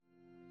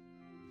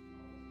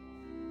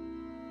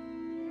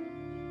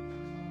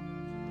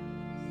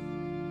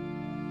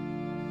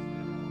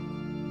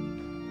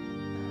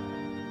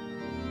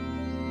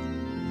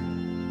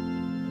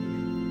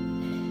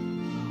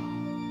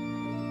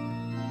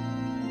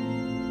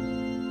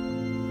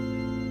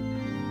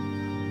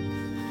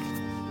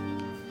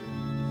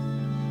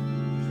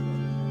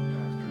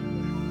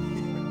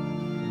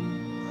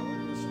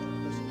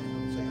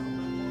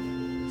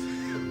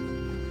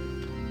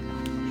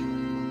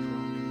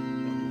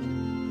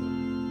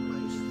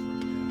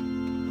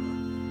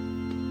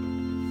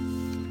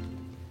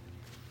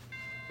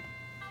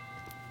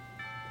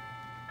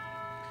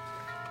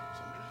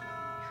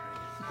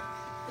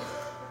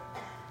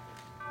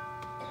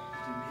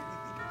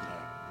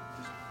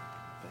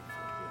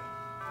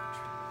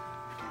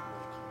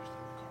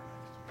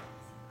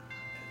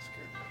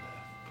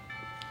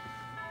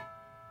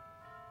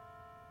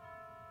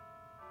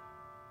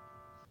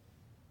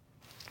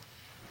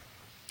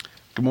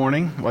Good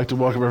morning. I'd like to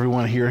welcome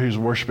everyone here who's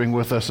worshiping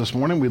with us this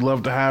morning. We'd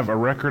love to have a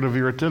record of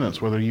your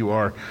attendance, whether you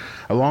are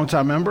a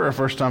longtime member, a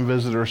first-time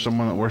visitor, or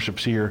someone that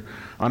worships here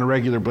on a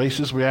regular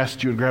basis. We ask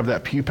that you would grab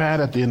that pew pad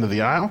at the end of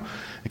the aisle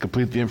and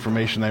complete the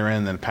information therein,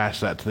 and then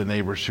pass that to the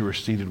neighbors who are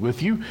seated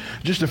with you.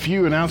 Just a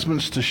few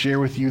announcements to share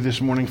with you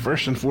this morning.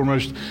 First and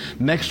foremost,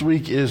 next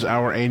week is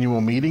our annual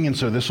meeting, and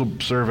so this will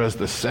serve as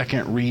the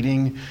second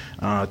reading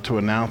to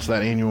announce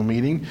that annual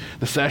meeting.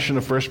 The session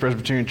of First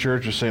Presbyterian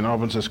Church of St.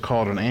 Albans is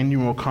called an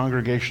annual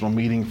congregational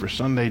meeting for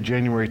Sunday,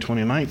 January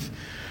 29th,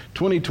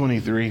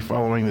 2023,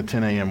 following the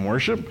 10 a.m.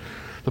 worship.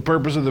 The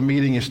purpose of the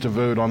meeting is to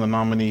vote on the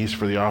nominees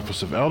for the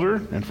office of elder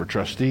and for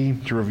trustee,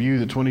 to review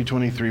the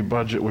 2023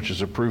 budget, which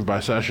is approved by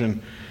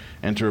session,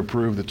 and to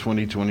approve the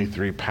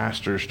 2023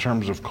 pastor's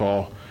terms of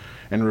call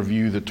and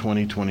review the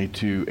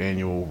 2022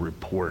 annual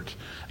report.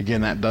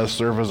 Again, that does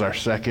serve as our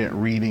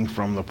second reading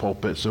from the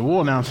pulpit. So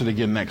we'll announce it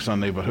again next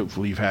Sunday, but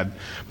hopefully you've had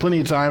plenty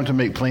of time to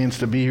make plans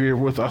to be here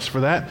with us for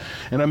that.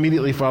 And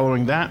immediately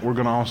following that, we're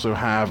going to also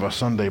have a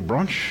Sunday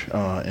brunch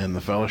in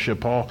the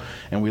fellowship hall,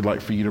 and we'd like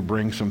for you to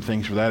bring some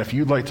things for that. If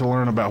you'd like to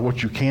learn about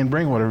what you can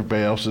bring, what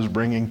everybody else is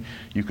bringing,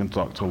 you can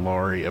talk to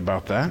Laurie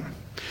about that.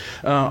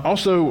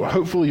 Also,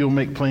 hopefully you'll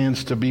make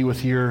plans to be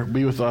with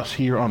us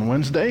here on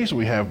Wednesdays.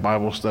 We have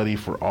Bible study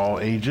for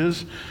all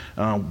ages.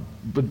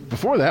 But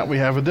before that, we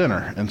have a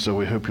dinner. And so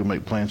we hope you'll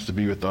make plans to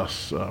be with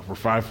us for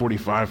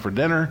 5:45 for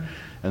dinner,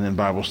 and then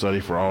Bible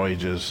study for all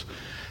ages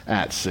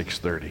at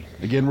 6:30.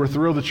 Again, we're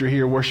thrilled that you're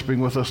here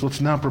worshiping with us.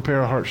 Let's now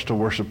prepare our hearts to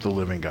worship the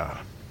living God.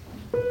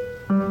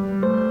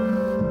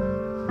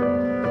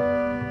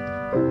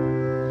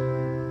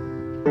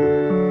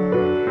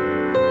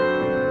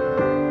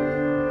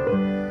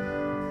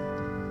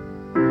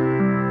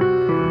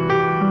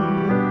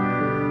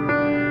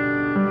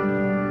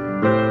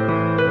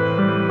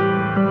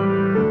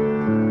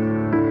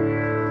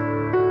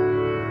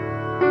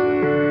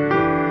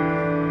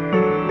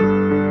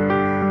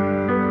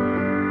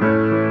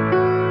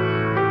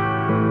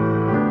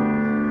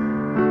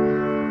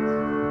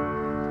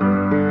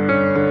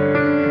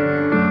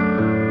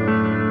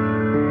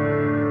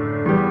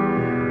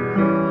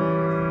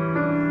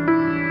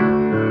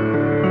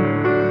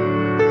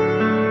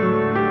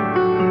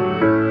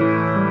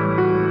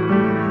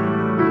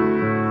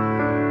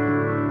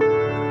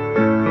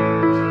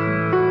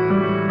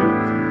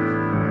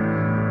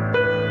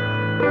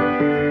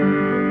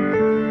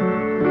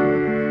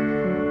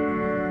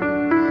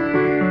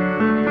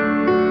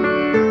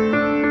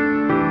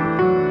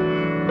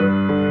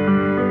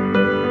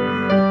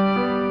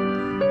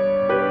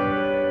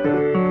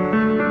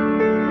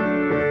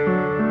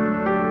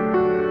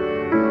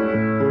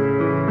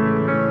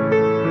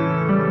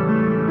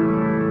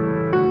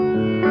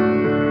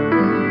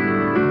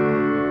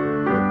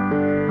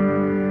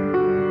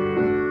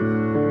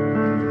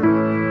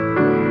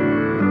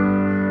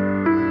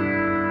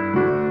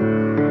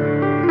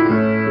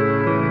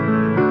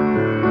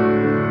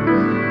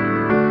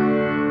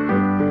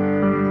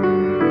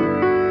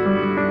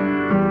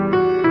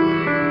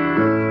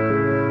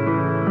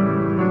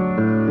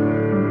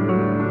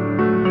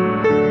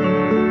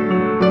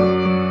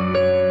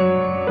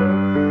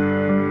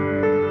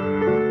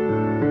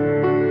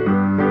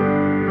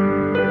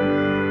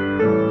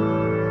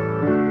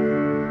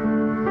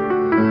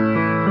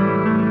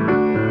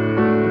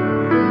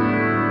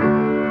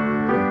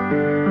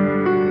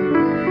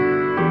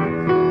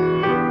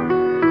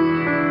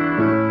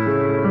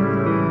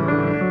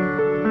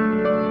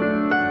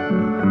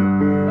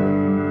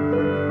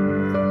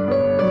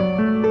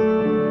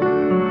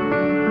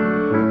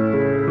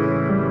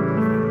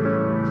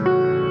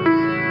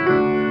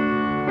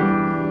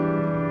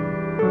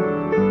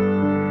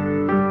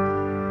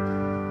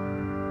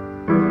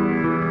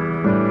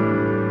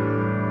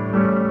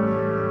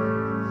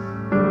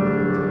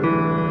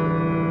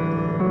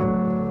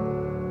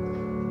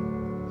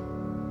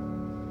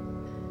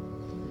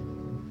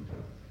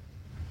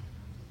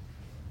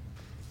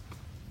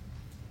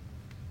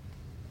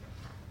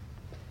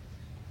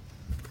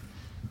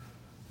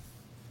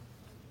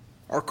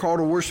 Our call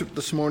to worship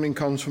this morning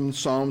comes from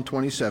Psalm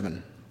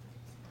 27.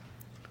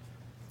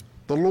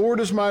 The Lord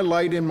is my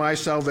light and my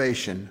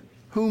salvation.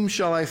 Whom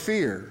shall I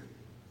fear?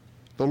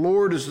 The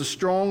Lord is the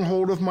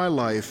stronghold of my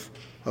life.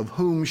 Of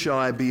whom shall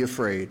I be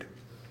afraid?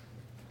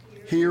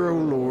 Hear, O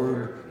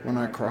Lord, when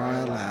I cry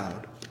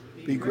aloud.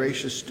 Be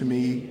gracious to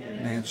me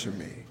and answer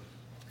me.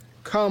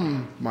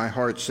 Come, my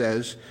heart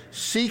says,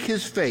 seek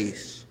his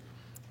face.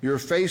 Your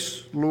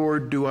face,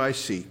 Lord, do I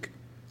seek.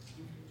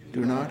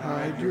 Do not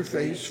hide your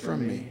face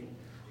from me.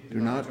 Do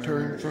not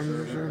turn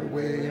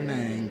away in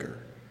anger.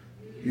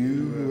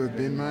 You who have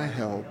been my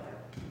help,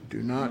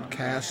 do not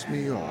cast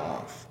me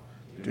off.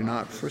 Do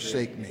not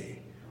forsake me,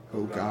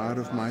 O God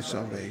of my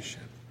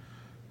salvation.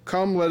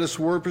 Come, let us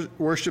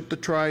worship the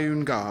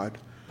triune God.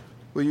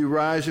 Will you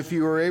rise, if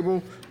you are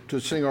able,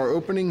 to sing our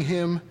opening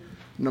hymn,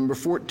 number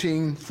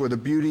 14, For the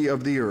Beauty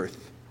of the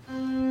Earth.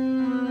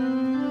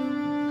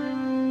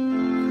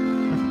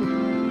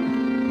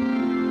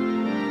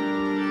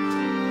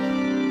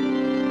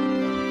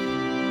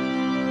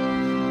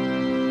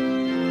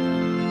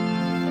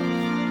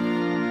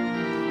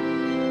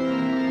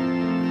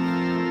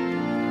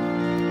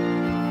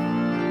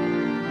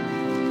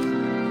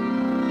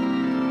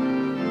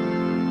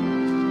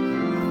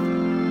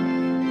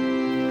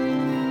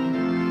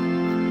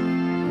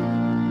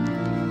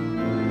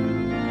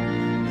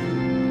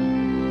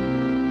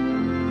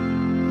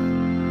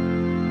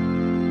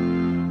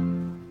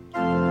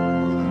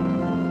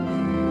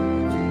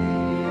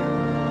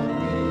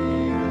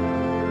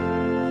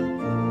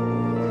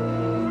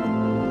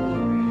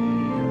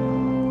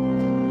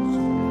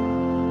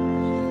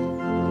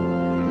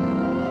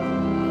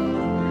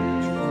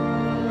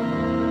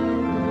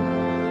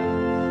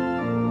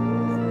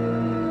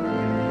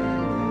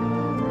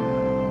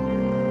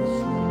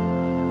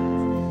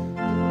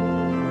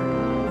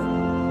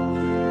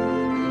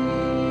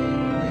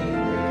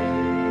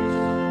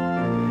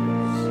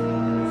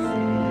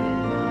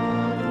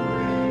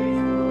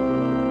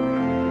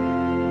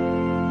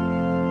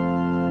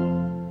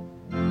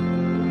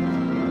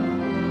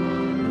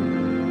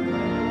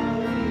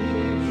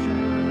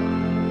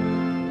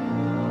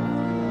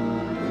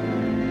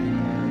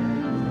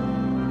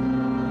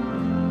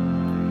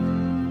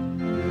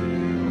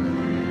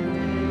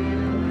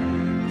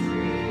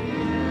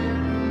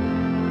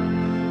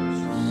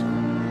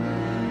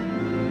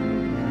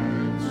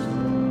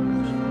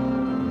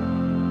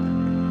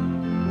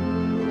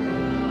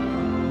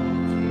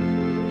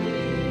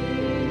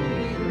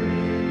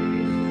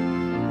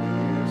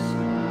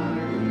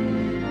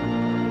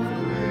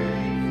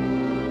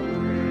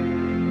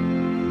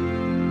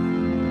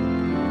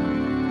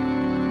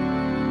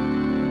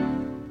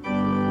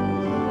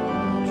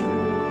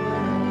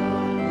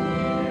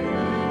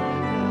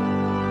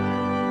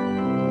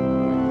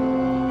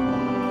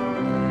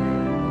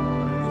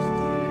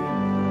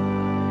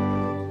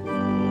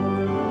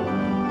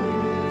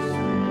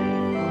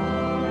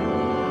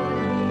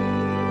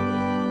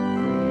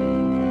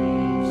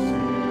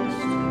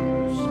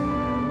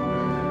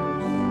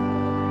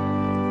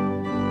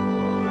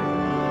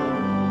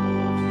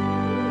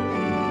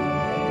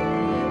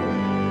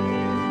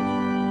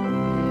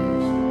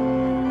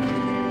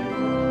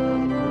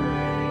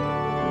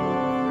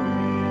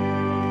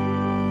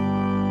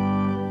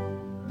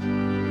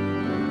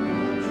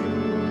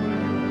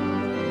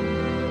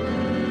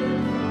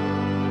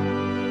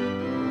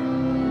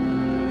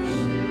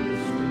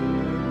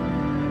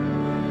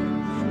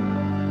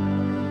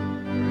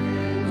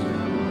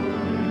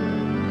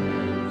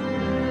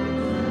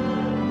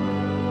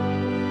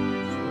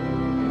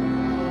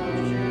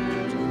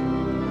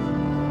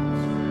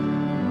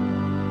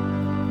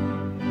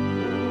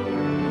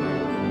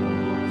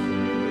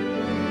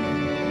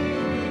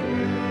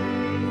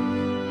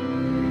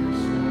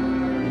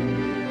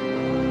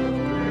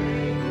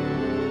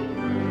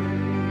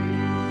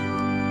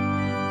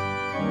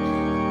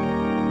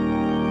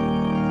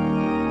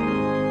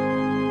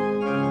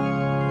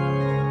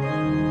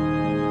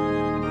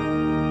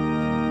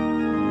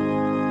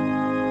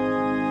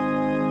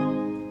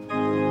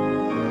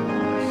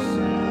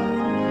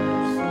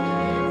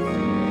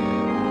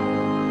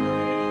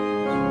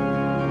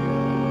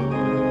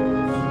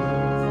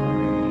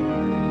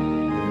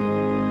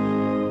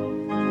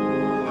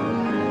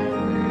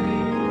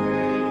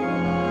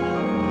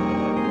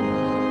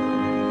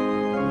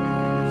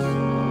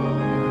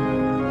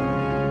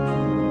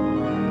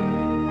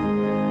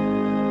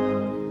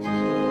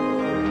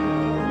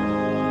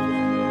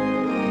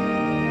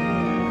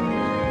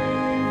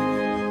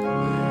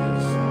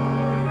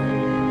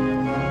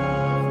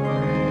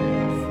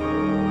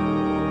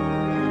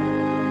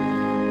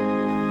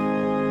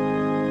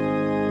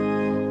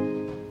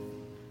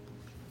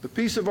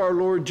 peace of our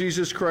Lord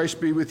Jesus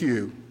Christ be with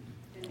you.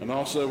 And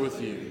also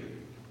with you.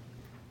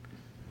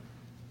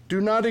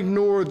 Do not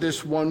ignore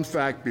this one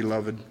fact,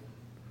 beloved,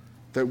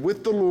 that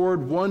with the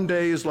Lord 1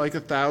 day is like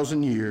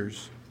 1,000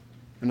 years,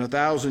 and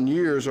 1,000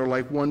 years are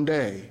like 1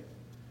 day.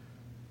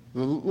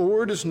 The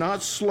Lord is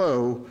not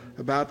slow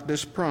about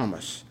this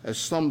promise, as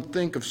some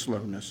think of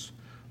slowness,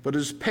 but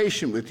is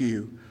patient with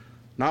you,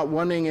 not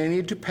wanting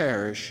any to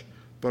perish,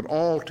 but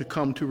all to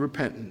come to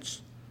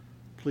repentance.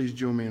 Please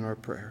join me in our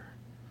prayer.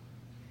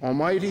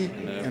 Almighty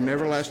and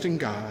everlasting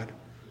God,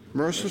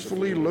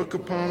 mercifully look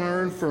upon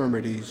our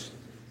infirmities,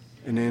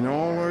 and in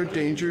all our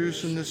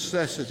dangers and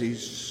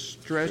necessities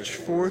stretch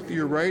forth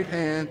your right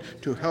hand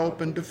to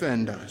help and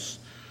defend us.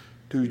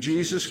 Through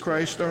Jesus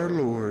Christ our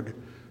Lord,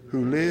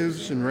 who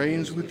lives and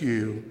reigns with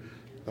you,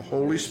 the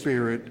Holy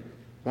Spirit,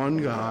 one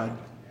God,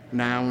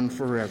 now and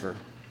forever.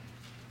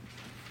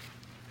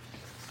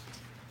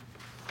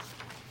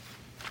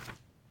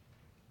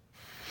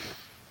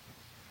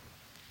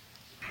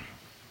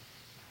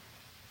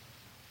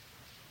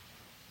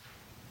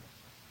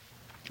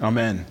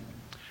 Amen.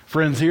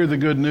 Friends, hear the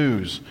good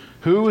news.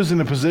 Who is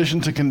in a position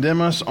to condemn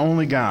us?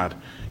 Only God.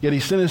 Yet he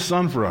sent his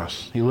Son for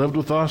us. He lived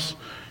with us.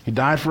 He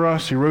died for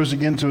us. He rose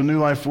again to a new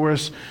life for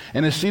us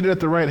and is seated at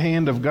the right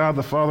hand of God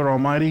the Father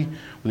Almighty.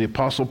 The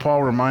Apostle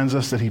Paul reminds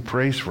us that he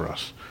prays for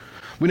us.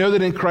 We know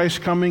that in Christ's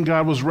coming,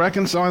 God was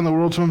reconciling the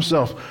world to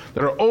himself,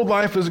 that our old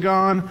life is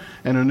gone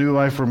and a new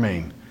life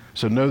remains.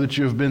 So know that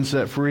you have been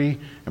set free,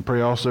 and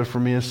pray also for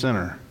me, a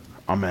sinner.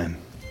 Amen.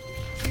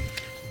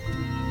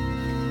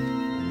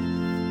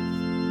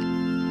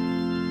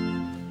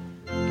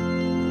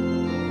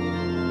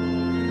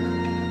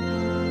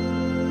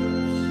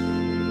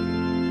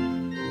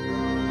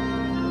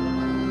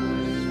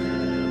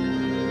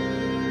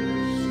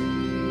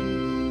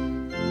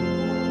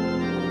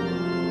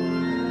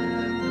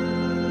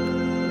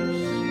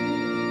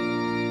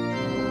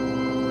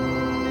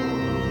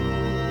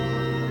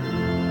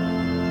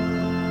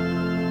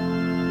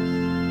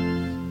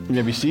 You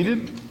may be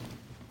seated.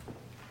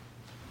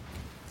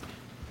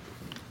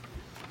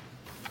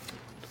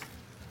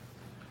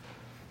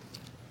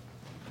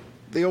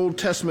 The Old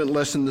Testament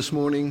lesson this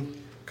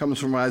morning comes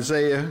from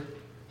Isaiah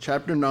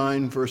chapter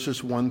 9,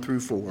 verses 1 through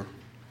 4.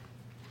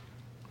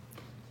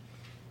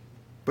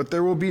 But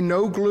there will be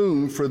no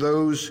gloom for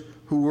those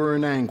who were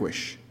in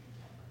anguish.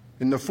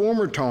 In the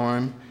former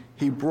time,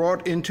 he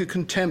brought into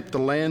contempt the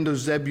land of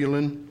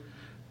Zebulun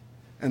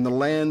and the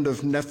land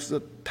of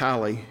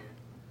Naphtali.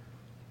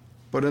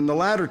 But in the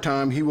latter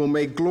time he will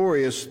make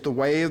glorious the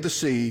way of the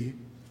sea,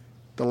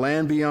 the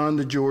land beyond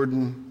the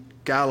Jordan,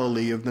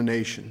 Galilee of the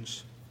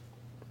nations.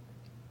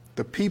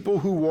 The people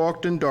who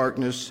walked in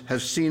darkness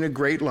have seen a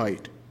great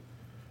light.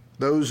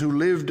 Those who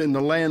lived in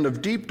the land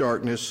of deep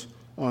darkness,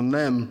 on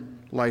them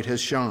light has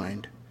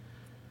shined.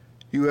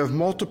 You have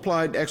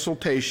multiplied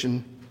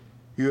exultation,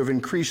 you have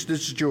increased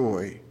its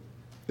joy.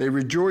 They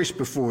rejoice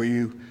before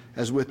you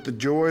as with the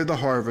joy of the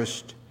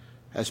harvest,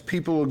 as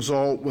people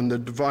exult when they're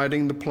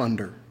dividing the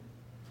plunder.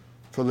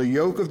 For the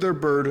yoke of their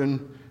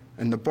burden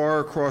and the bar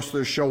across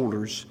their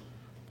shoulders,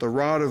 the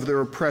rod of their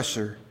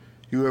oppressor,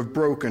 you have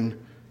broken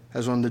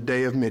as on the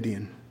day of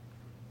Midian.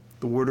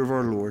 The word of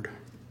our Lord.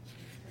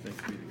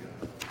 Thanks be to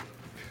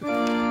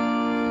God.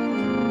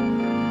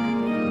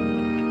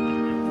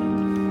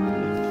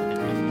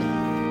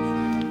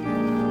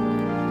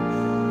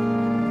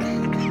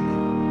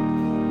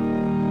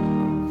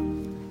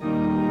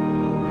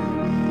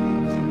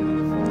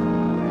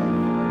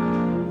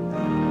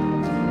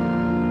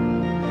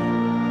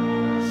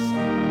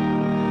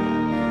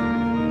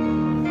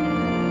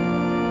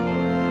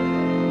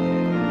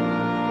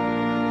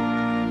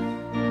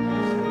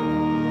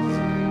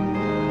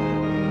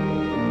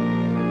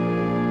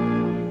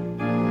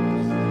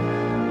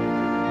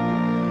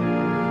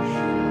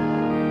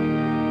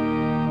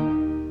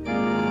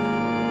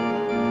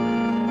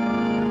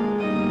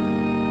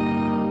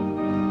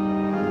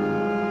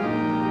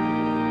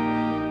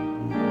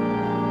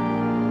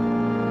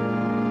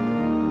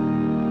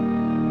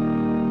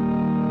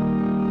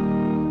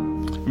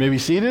 You may be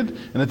seated,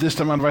 and at this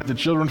time I invite the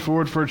children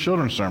forward for a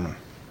children's sermon.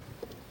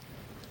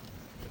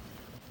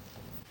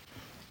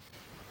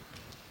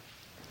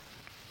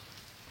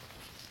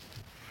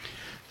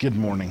 Good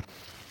morning.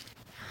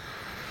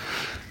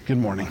 Good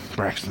morning,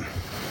 Braxton.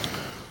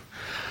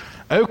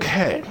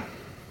 Okay,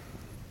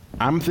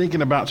 I'm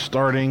thinking about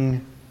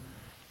starting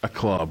a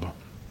club,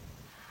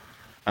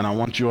 and I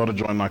want you all to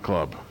join my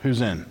club. Who's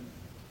in?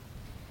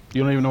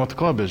 You don't even know what the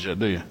club is yet,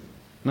 do you?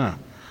 No.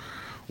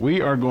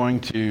 We are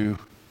going to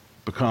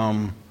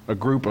become a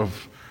group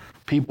of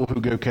people who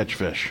go catch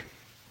fish.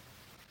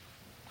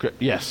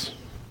 Yes.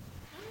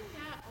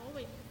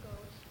 Always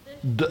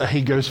goes fishing.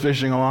 He goes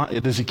fishing a lot.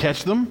 Does he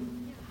catch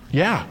them?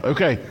 Yeah.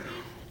 Okay.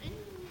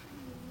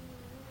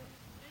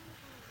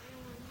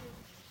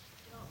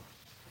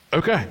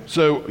 Okay.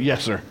 So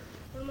yes, sir.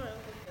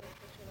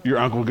 Your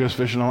uncle goes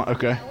fishing a lot.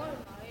 Okay.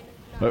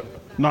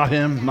 Not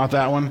him. Not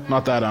that one.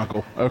 Not that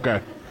uncle. Okay.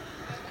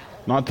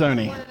 Not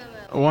Tony.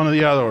 One of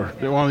the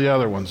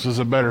other ones is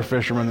a better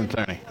fisherman than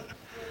Tony.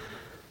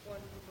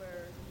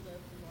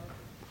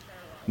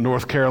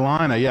 North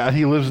Carolina. Yeah,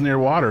 he lives near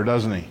water,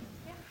 doesn't he?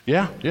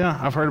 Yeah,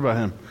 I've heard about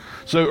him.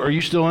 So are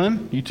you still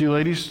in? You two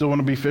ladies still want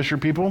to be fisher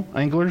people,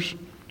 anglers?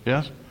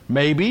 Yes?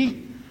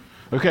 Maybe?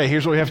 Okay,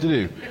 here's what we have to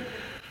do.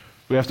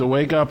 We have to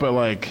wake up at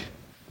like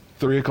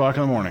 3 o'clock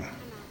in the morning.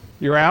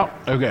 You're out?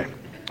 Okay.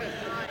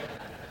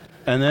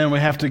 And then we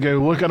have to go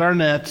look at our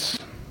nets.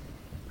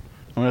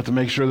 We have to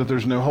make sure that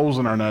there's no holes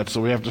in our nets,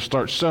 so we have to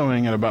start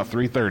sewing at about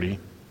 3:30.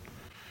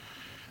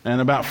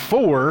 And about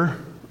 4,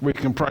 we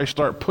can probably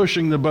start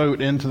pushing the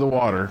boat into the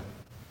water.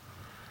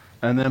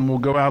 And then we'll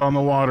go out on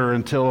the water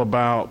until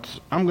about,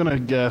 I'm going to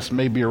guess,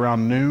 maybe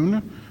around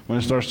noon. When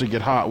it starts to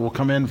get hot, we'll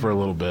come in for a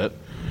little bit.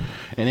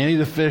 And any of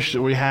the fish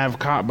that we have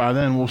caught by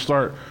then, we'll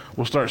start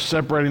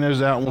separating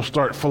those out, and we'll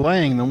start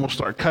filleting them. We'll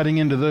start cutting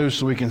into those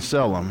so we can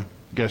sell them.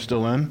 You guys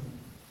still in?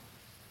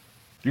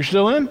 You're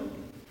still in?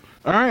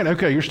 All right,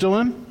 okay, you're still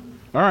in?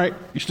 All right,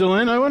 you still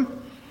in, Owen?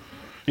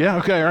 Yeah,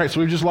 okay, all right, so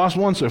we've just lost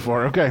one so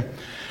far, okay.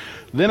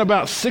 Then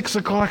about 6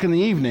 o'clock in the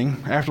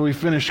evening, after we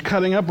finish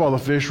cutting up all the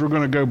fish, we're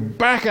going to go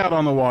back out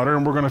on the water,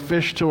 and we're going to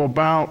fish till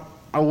about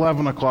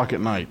 11 o'clock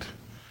at night.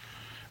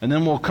 And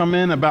then we'll come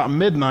in about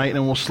midnight,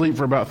 and we'll sleep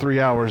for about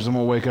 3 hours, and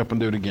we'll wake up and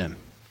do it again.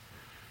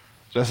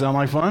 Does that sound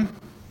like fun?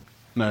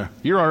 No,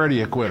 you're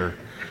already a quitter.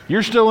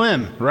 You're still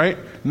in, right?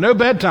 No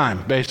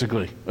bedtime,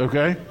 basically,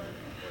 okay?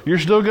 You're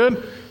still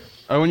good?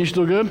 Owen, you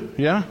still good?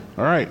 Yeah?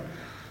 All right.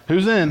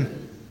 Who's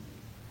in?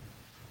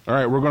 All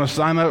right, we're going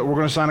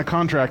to sign a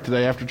contract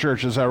today after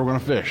church. This is how we're going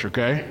to fish,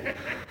 okay?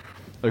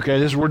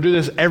 Okay, we'll do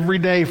this every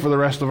day for the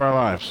rest of our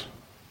lives.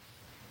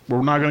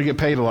 We're not going to get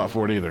paid a lot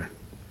for it either.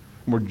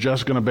 We're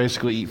just going to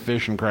basically eat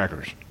fish and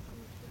crackers.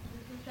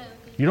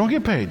 You don't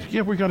get paid.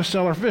 Yeah, we got to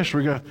sell our fish.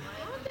 I don't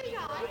think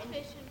I like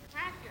fish and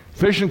crackers.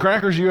 Fish and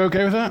crackers, you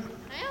okay with that?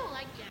 I don't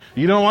like them.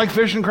 You don't like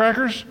fish and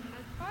crackers?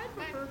 I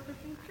prefer fish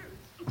and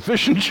chips.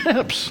 Fish and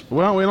chips.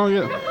 Well, we don't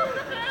get.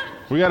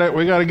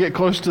 We gotta get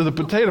close to the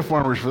potato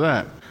farmers for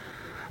that.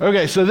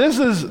 Okay, so this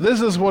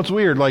is what's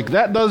weird. Like,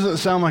 that doesn't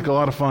sound like a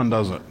lot of fun,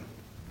 does it?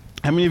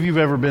 How many of you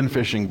have ever been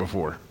fishing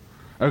before?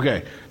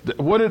 Okay,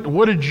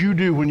 what did you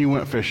do when you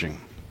went fishing?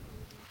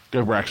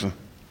 Go, Braxton.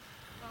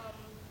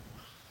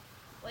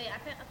 Wait, I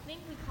think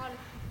we caught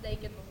a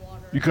snake in the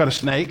water. You caught a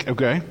snake?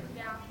 Okay.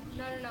 Yeah.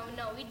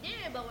 No. We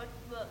didn't, but we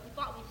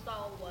thought we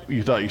saw one.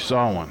 You thought you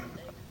saw one.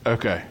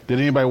 Okay. Did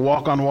anybody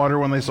walk on water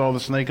when they saw the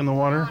snake in the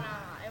water?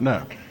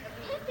 No.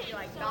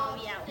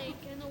 Snake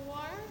in the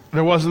water?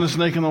 There wasn't a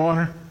snake in the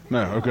water?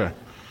 No. Okay.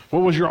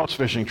 What was your all's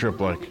fishing trip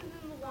like? In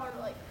the water,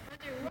 like,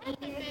 really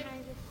big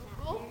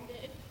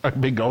goldfish. A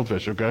big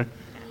goldfish. Okay.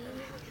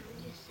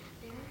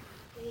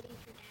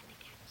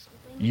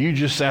 You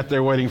just sat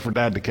there waiting for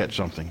Dad to catch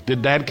something.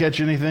 Did Dad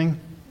catch anything?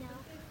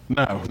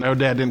 No,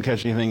 Dad didn't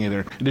catch anything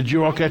either. Did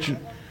you all catch it?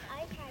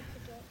 I tried to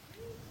get.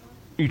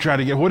 You tried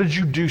to get. What did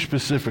you do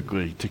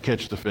specifically to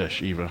catch the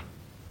fish, Eva?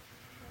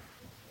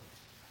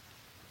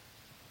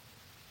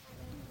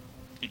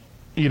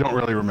 You don't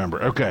really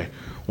remember. Okay.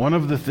 One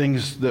of the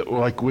things that,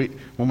 like,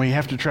 when we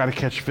have to try to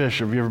catch fish,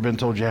 have you ever been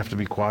told you have to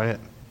be quiet?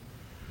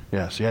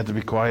 Yes, you have to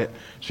be quiet,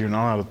 so you're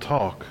not allowed to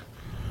talk.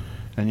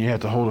 And you have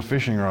to hold a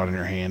fishing rod in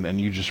your hand,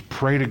 and you just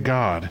pray to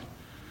God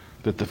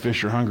that the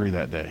fish are hungry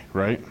that day,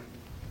 right?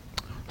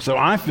 So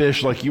I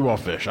fish like you all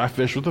fish. I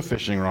fish with a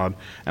fishing rod,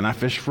 and I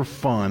fish for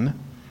fun,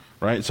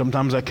 right?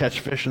 Sometimes I catch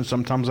fish, and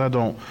sometimes I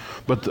don't.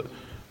 But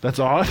that's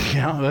odd.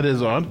 Yeah, that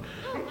is odd.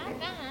 No, not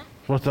that.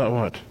 What's that?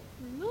 What?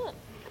 Look.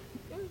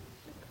 There's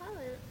the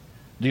color.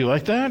 Do you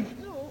like that?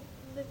 No,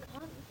 the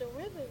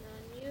ribbon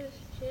on you has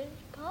changed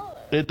color.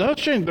 It does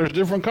change. There's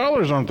different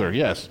colors, aren't there?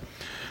 Yes.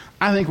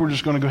 I think we're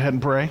just going to go ahead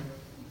and pray.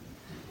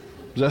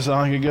 Does that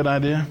sound like a good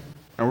idea?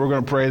 And we're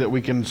going to pray that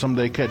we can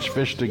someday catch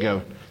fish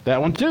together.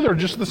 That one too, they're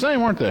just the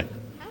same, aren't they?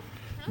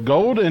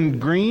 Gold and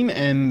green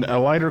and a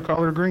lighter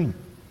color green.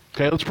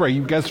 Okay, let's pray.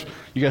 You guys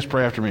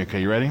pray after me,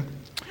 okay? You ready?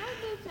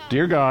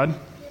 Dear God,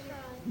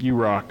 you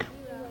rock,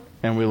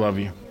 and we love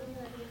you.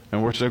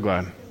 And we're so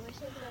glad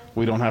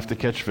we don't have to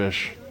catch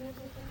fish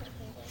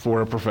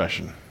for a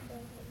profession.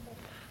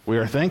 We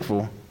are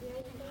thankful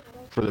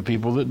for the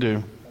people that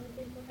do,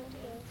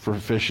 for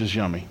fish is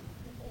yummy.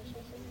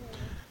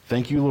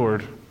 Thank you,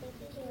 Lord,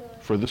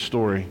 for the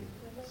story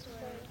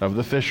of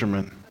the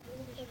fishermen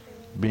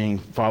being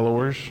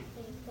followers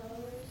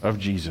of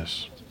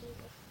Jesus.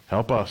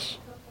 Help us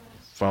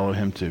follow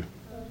him too.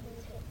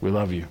 We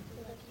love you.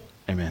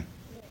 Amen.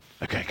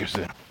 Okay, go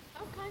sit down.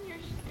 How come your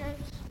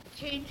skirts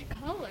change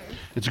color?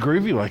 It's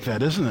groovy like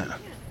that, isn't it?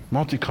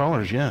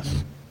 Multicolors,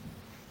 yes.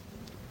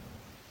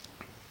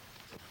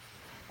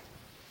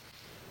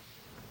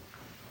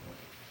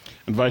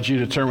 I invite you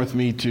to turn with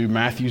me to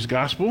Matthew's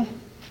Gospel,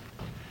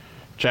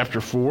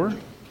 chapter 4.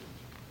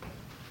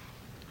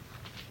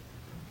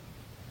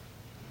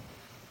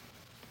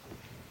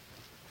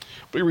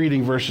 We're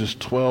reading verses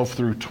 12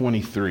 through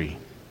 23.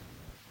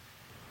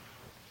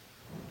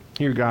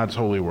 Hear God's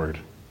holy word.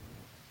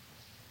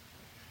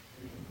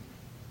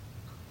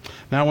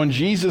 Now, when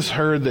Jesus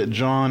heard that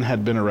John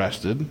had been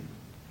arrested,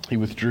 he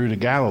withdrew to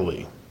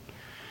Galilee.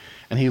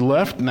 And he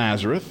left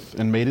Nazareth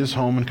and made his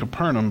home in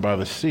Capernaum by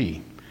the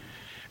sea,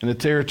 in the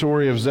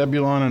territory of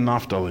Zebulun and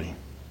Naphtali,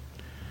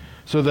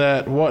 so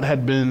that what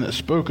had been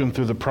spoken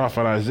through the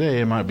prophet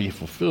Isaiah might be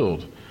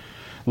fulfilled.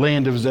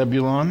 Land of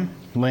Zebulun,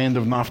 land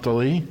of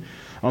Naphtali,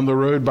 on the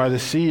road by the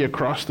sea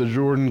across the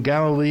Jordan,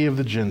 Galilee of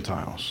the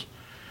Gentiles.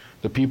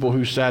 The people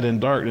who sat in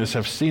darkness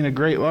have seen a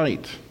great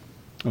light,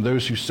 and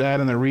those who sat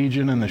in the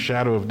region in the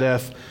shadow of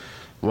death,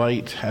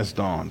 light has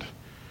dawned.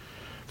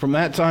 From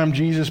that time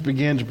Jesus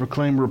began to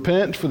proclaim,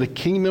 "Repent, for the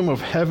kingdom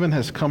of heaven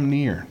has come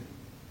near."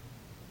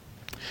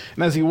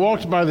 And as he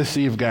walked by the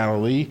Sea of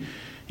Galilee,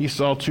 he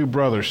saw two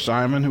brothers,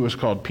 Simon, who was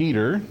called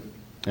Peter,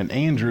 and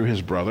Andrew,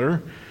 his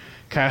brother,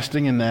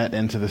 casting a net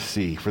into the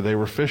sea, for they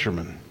were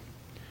fishermen.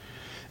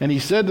 And he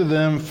said to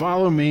them,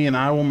 "Follow me, and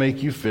I will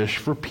make you fish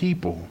for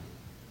people."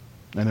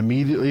 And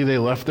immediately they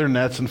left their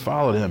nets and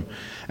followed him.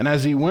 And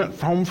as he went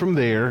from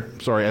there,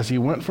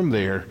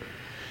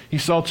 he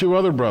saw two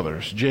other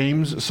brothers,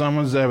 James, son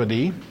of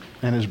Zebedee,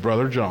 and his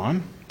brother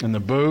John, in the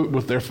boat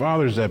with their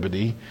father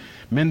Zebedee,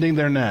 mending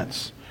their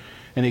nets.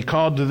 And he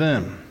called to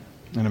them,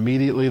 and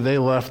immediately they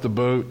left the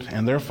boat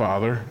and their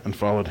father and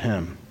followed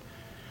him.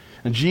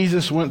 And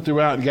Jesus went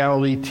throughout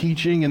Galilee,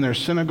 teaching in their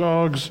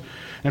synagogues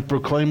and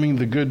proclaiming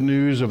the good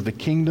news of the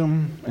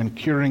kingdom and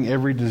curing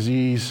every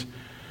disease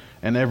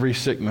and every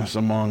sickness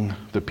among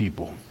the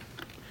people.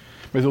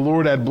 May the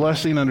Lord add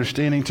blessing and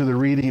understanding to the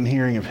reading and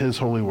hearing of his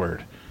holy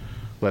word.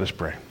 Let us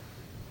pray.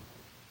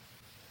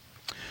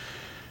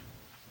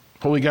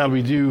 Holy God,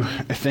 we do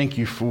thank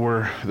you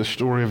for the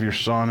story of your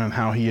son and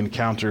how he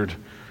encountered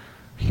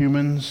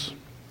humans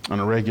on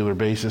a regular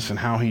basis and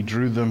how he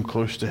drew them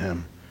close to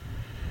him.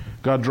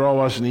 God, draw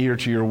us near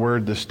to your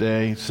word this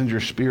day. Send your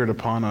spirit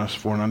upon us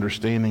for an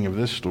understanding of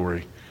this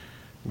story.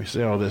 We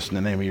say all this in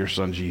the name of your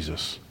son,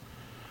 Jesus.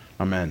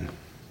 Amen.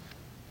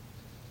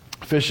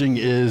 Fishing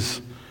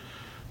is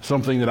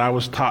something that I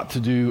was taught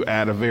to do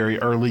at a very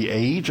early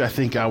age. I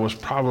think I was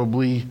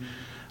probably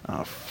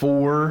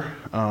 4,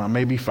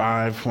 maybe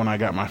 5 when I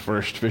got my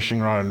first fishing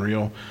rod and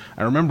reel.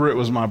 I remember it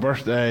was my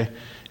birthday,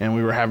 and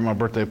we were having my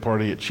birthday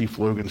party at Chief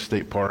Logan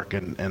State Park,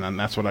 and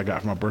that's what I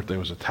got for my birthday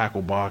was a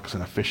tackle box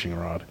and a fishing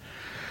rod.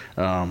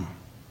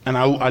 And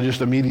I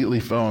just immediately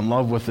fell in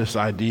love with this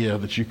idea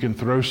that you can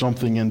throw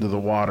something into the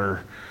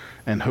water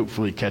and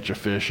hopefully catch a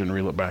fish and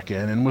reel it back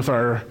in. And with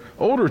our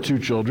older two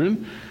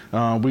children,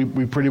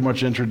 we pretty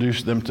much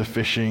introduced them to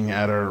fishing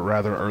at a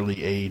rather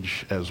early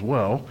age as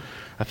well.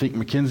 I think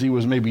Mackenzie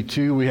was maybe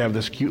 2. We have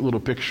this cute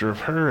little picture of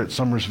her at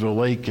Summersville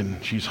Lake,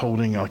 and she's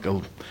holding like I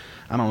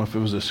don't know if it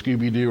was a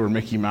Scooby-Doo or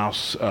Mickey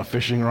Mouse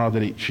fishing rod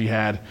that she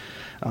had.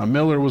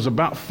 Miller was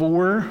about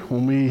 4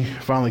 when we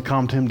finally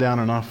calmed him down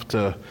enough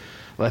to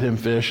let him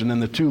fish. And then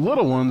the 2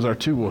 little ones are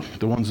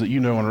the ones that you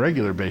know on a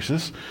regular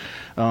basis.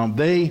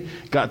 They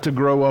got to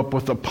grow up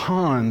with a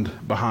pond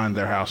behind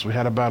their house. We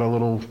had about a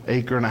little 1.5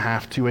 acre,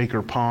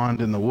 2-acre pond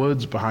in the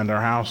woods behind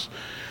our house.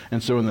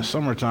 And so in the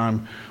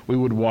summertime, we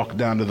would walk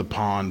down to the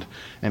pond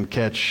and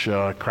catch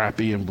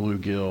crappie and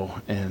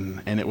bluegill,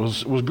 and it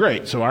was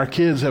great. So our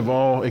kids have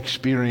all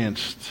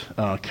experienced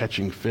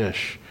catching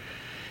fish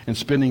and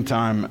spending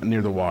time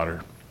near the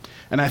water.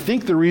 And I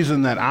think the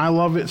reason that I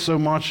love it so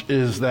much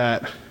is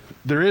that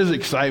there is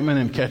excitement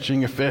in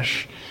catching a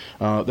fish.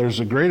 There's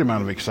a great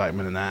amount of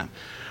excitement in that.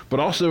 But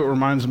also it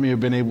reminds me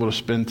of being able to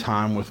spend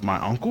time with my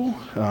uncle.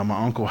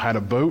 My uncle had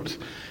a boat,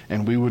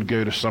 and we would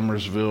go to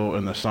Summersville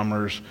in the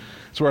summers.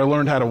 It's where I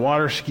learned how to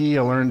water ski.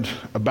 I learned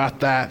about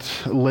that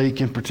lake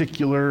in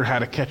particular, how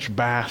to catch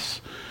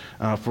bass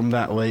from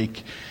that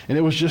lake. And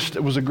it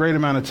was a great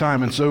amount of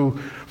time. And so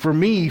for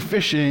me,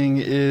 fishing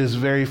is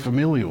very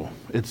familial.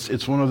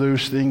 It's one of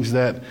those things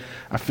that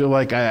I feel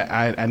like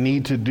I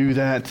need to do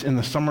that in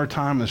the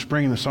summertime, in the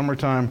spring and the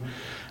summertime.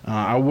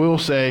 I will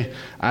say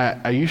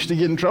I used to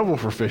get in trouble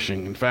for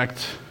fishing. In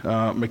fact,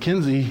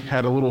 Mackenzie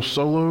had a little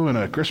solo in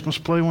a Christmas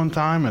play one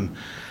time, and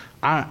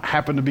I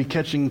happened to be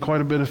catching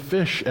quite a bit of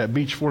fish at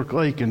Beach Fork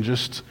Lake and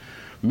just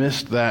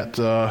missed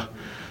that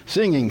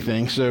singing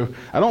thing. So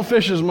I don't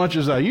fish as much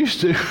as I used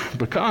to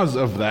because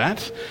of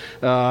that.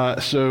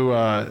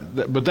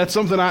 But that's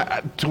something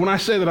when I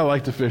say that I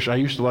like to fish, I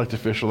used to like to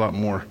fish a lot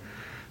more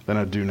than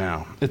I do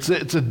now. It's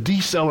a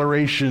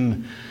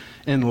deceleration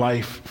in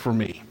life for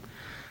me.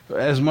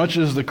 As much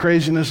as the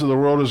craziness of the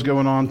world is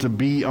going on, to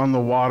be on the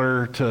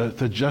water,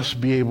 to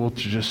just be able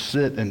to just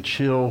sit and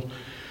chill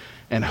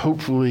and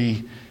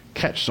hopefully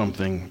catch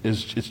something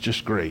it's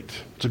just great.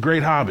 It's a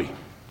great hobby.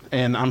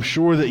 And I'm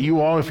sure that you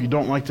all, if you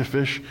don't like to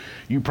fish,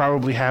 you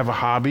probably have a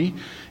hobby.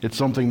 It's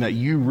something that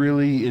you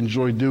really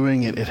enjoy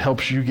doing. It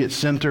helps you get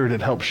centered.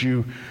 It helps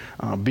you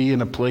be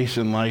in a place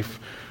in life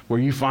where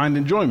you find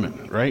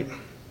enjoyment, right?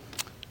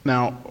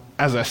 Now,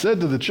 as I said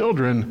to the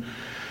children,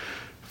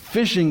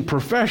 fishing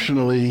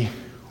professionally,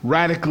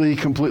 radically,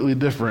 completely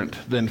different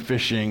than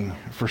fishing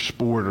for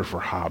sport or for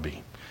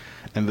hobby.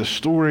 And the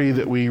story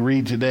that we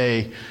read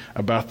today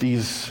about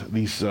these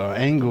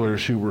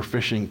anglers who were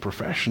fishing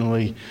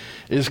professionally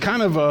is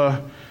kind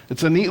of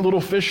it's a neat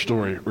little fish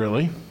story,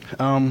 really.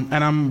 And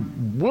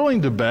I'm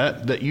willing to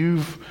bet that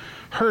you've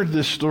heard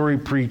this story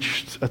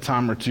preached a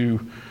time or two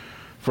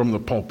from the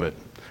pulpit.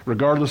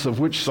 Regardless of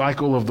which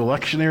cycle of the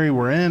lectionary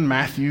we're in,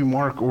 Matthew,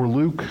 Mark, or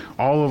Luke,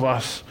 all of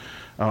us,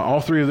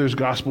 all three of those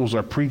gospels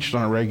are preached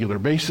on a regular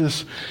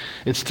basis.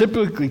 It's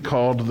typically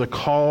called the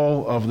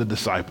call of the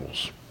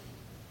disciples.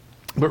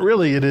 But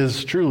really, it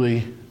is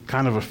truly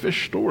kind of a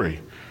fish story.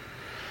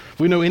 If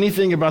we know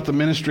anything about the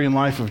ministry and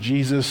life of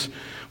Jesus,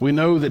 we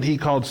know that he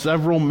called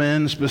several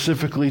men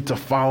specifically to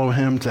follow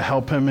him, to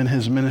help him in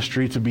his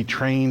ministry, to be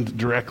trained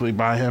directly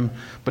by him.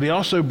 But he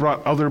also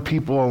brought other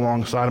people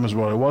alongside him as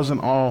well. It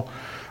wasn't all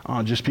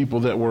just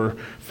people that were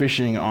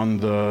fishing on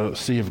the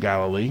Sea of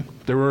Galilee.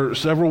 There were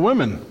several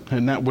women,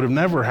 and that would have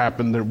never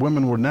happened. The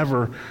women would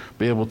never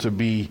be able to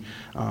be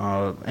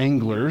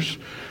anglers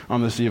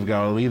on the Sea of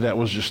Galilee. That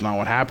was just not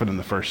what happened in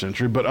the first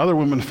century. But other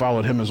women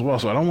followed him as well.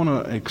 So I don't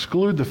want to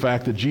exclude the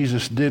fact that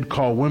Jesus did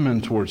call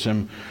women towards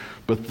him.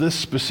 But this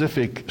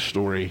specific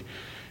story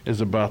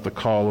is about the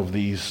call of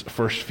these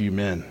first few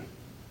men.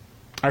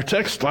 Our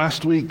text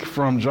last week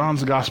from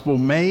John's Gospel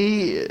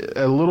may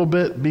a little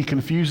bit be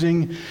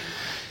confusing,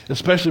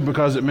 especially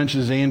because it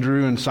mentions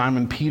Andrew and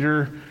Simon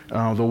Peter,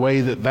 the way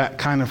that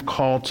kind of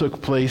call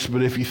took place.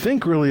 But if you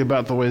think really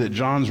about the way that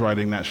John's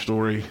writing that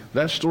story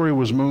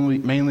was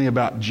mainly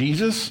about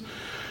Jesus,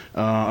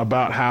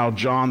 about how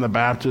John the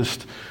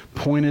Baptist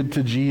pointed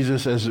to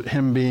Jesus as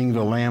him being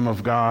the Lamb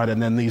of God,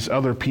 and then these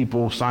other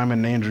people,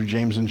 Simon, Andrew,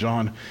 James, and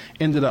John,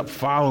 ended up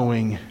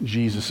following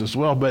Jesus as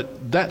well.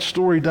 But that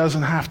story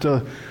doesn't have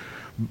to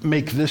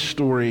make this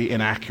story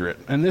inaccurate,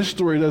 and this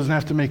story doesn't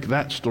have to make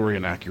that story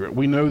inaccurate.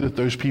 We know that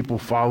those people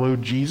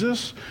followed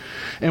Jesus,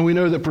 and we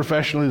know that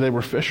professionally they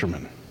were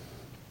fishermen.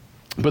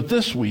 But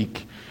this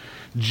week,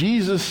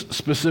 Jesus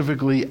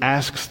specifically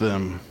asks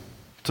them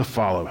to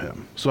follow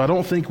him. So I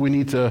don't think we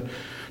need to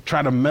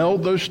try to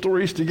meld those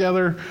stories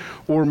together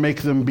or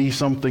make them be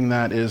something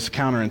that is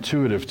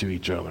counterintuitive to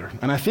each other.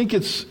 And I think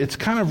it's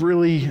kind of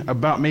really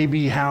about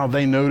maybe how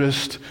they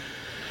noticed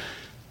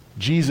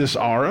Jesus'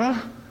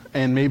 aura,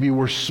 and maybe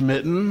were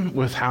smitten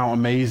with how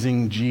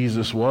amazing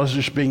Jesus was,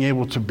 just being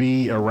able to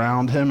be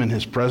around him in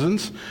his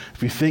presence.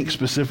 If you think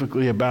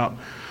specifically about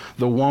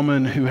the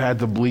woman who had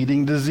the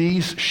bleeding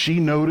disease, she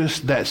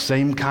noticed that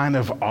same kind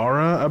of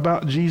aura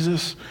about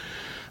Jesus.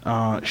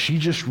 She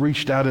just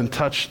reached out and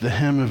touched the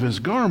hem of his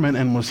garment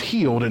and was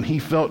healed, and he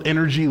felt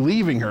energy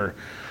leaving her.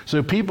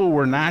 So people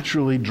were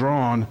naturally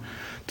drawn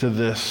to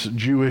this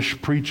Jewish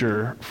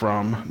preacher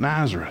from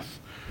Nazareth.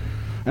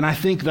 And I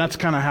think that's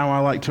kind of how I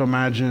like to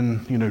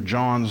imagine,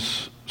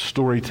 John's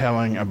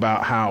storytelling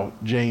about how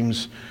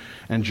James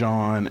and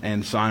John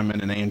and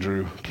Simon and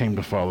Andrew came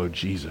to follow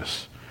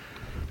Jesus.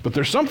 But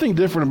there's something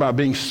different about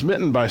being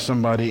smitten by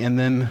somebody and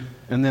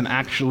then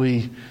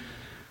actually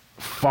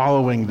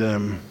following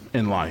them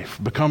in life,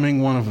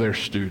 becoming one of their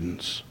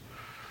students.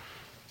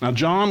 Now,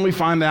 John, we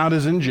find out,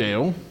 is in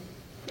jail,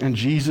 and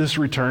Jesus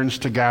returns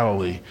to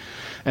Galilee.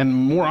 And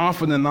more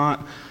often than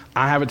not,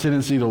 I have a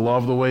tendency to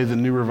love the way the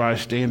New Revised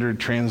Standard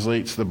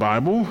translates the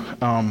Bible,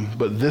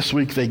 but this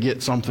week they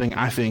get something,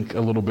 I think, a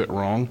little bit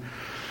wrong.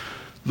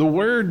 The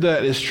word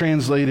that is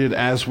translated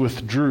as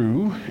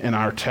withdrew in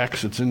our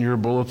text, it's in your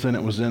bulletin,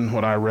 it was in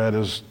what I read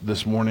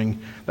this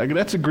morning,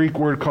 that's a Greek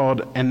word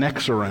called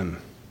anexoren.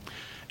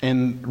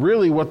 And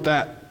really what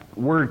that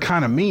word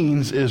kind of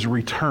means is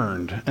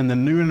returned, and the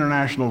New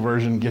International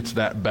Version gets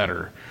that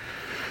better.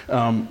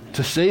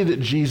 To say that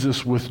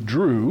Jesus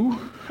withdrew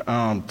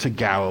to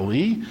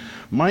Galilee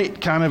might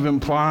kind of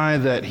imply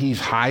that he's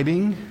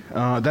hiding.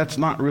 That's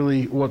not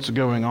really what's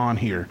going on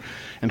here.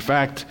 In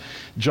fact,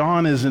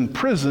 John is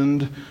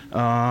imprisoned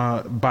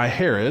by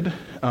Herod,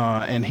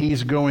 and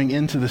he's going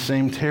into the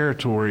same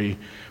territory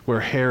where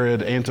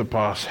Herod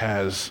Antipas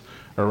has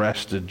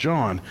arrested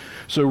John.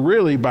 So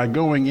really, by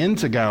going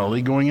into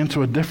Galilee, going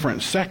into a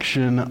different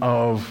section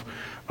of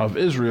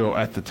Israel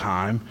at the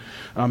time,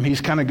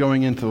 he's kind of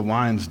going into the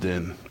lion's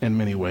den in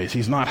many ways.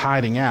 He's not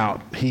hiding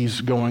out.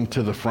 He's going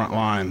to the front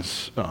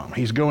lines.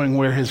 He's going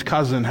where his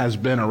cousin has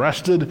been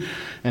arrested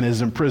and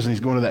is in prison.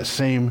 He's going to that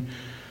same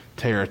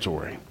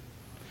territory.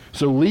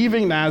 So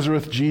leaving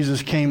Nazareth,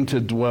 Jesus came to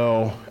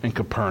dwell in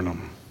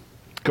Capernaum.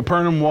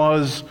 Capernaum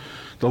was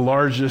the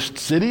largest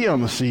city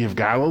on the Sea of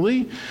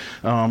Galilee.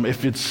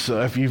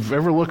 If you've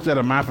ever looked at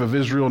a map of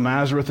Israel,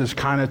 Nazareth is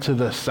kind of to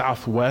the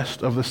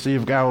southwest of the Sea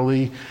of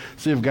Galilee.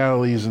 Sea of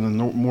Galilee is in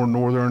the more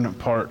northern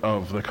part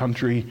of the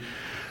country.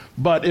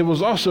 But it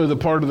was also the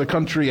part of the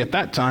country at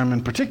that time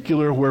in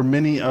particular where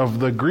many of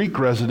the Greek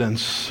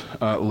residents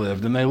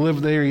lived. And they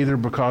lived there either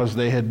because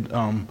they had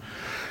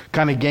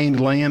kind of gained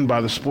land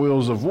by the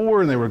spoils of war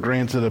and they were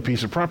granted a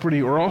piece of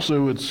property, or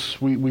also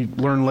we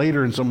learn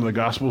later in some of the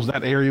Gospels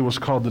that area was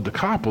called the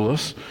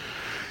Decapolis.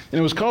 And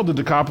it was called the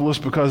Decapolis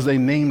because they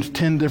named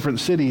 10 different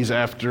cities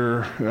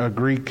after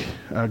Greek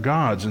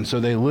gods. And so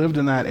they lived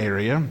in that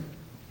area.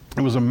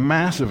 It was a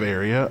massive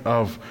area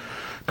of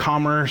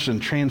commerce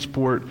and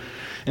transport.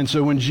 And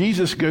so when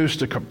Jesus goes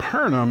to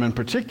Capernaum in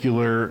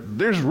particular,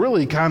 there's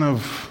really kind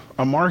of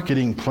a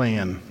marketing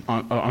plan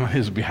on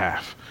his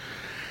behalf.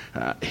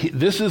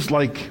 This is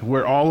like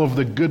where all of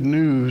the good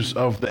news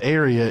of the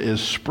area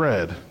is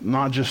spread,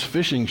 not just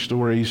fishing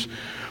stories,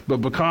 but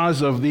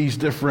because of these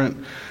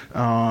different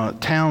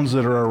towns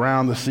that are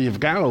around the Sea of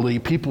Galilee,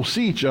 people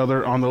see each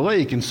other on the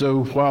lake. And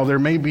so while there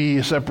may be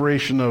a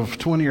separation of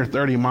 20 or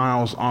 30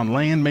 miles on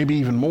land, maybe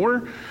even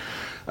more,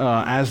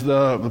 as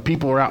the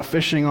people are out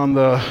fishing on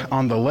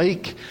the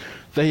lake,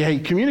 they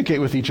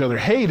communicate with each other.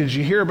 Hey, did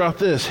you hear about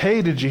this?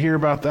 Hey, did you hear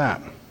about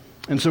that?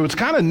 And so it's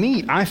kind of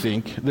neat, I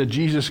think, that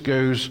Jesus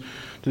goes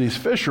to these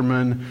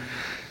fishermen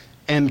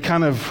and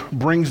kind of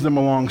brings them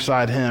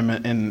alongside him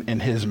in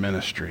his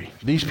ministry.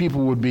 These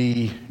people would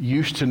be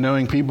used to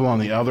knowing people on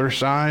the other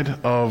side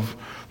of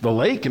the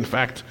lake. In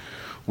fact,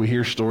 we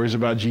hear stories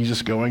about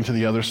Jesus going to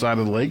the other side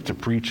of the lake to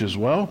preach as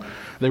well.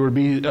 There would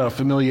be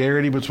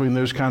familiarity between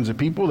those kinds of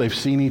people. They've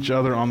seen each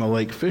other on the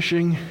lake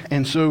fishing.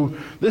 And so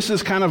this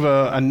is kind of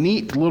a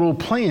neat little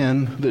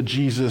plan that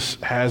Jesus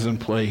has in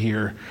play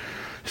here.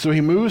 So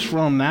he moves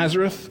from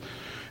Nazareth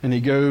and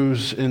he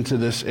goes into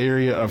this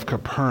area of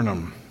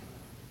Capernaum.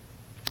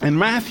 And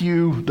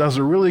Matthew does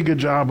a really good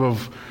job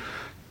of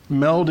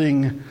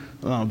melding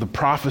the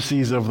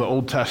prophecies of the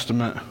Old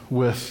Testament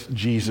with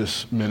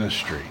Jesus'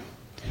 ministry.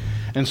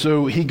 And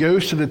so he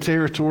goes to the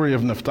territory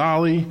of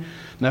Naphtali,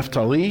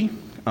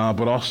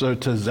 but also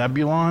to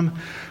Zebulun.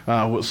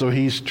 So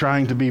he's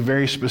trying to be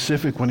very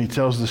specific when he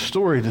tells the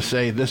story to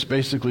say this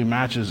basically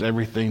matches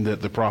everything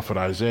that the prophet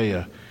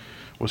Isaiah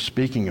was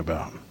speaking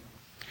about.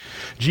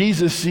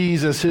 Jesus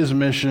sees as his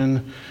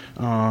mission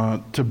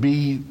to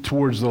be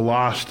towards the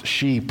lost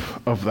sheep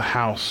of the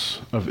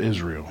house of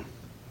Israel.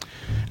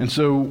 And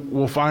so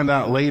we'll find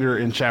out later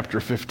in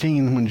chapter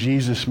 15 when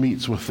Jesus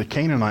meets with the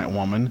Canaanite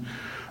woman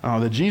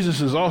that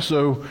Jesus is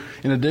also,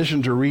 in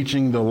addition to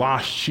reaching the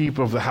lost sheep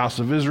of the house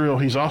of Israel,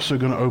 he's also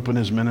going to open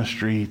his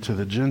ministry to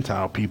the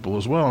Gentile people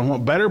as well. And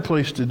what better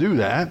place to do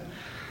that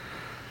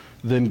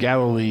than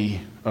Galilee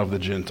of the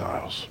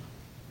Gentiles?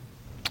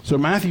 So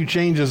Matthew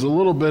changes a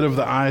little bit of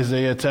the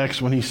Isaiah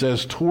text when he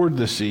says toward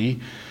the sea.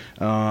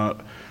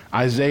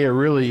 Isaiah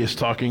really is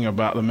talking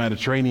about the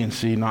Mediterranean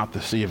Sea, not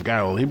the Sea of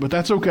Galilee, but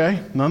that's okay.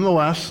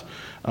 Nonetheless,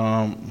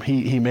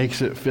 he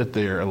makes it fit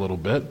there a little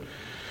bit.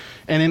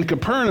 And in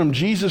Capernaum,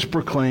 Jesus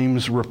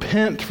proclaims,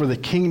 "Repent, for the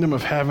kingdom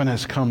of heaven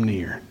has come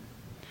near."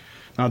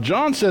 Now,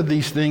 John said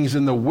these things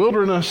in the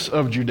wilderness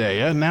of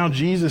Judea. Now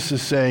Jesus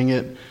is saying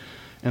it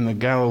in the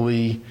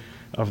Galilee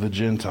of the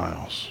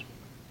Gentiles.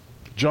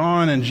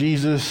 John and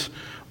Jesus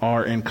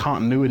are in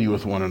continuity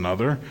with one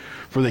another,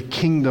 for the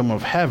kingdom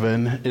of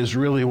heaven is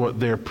really what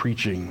they're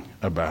preaching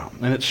about.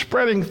 And it's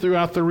spreading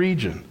throughout the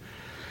region.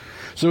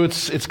 So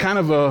it's kind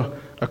of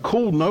a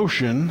cool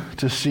notion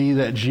to see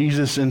that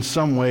Jesus in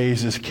some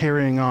ways is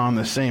carrying on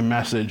the same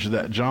message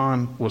that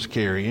John was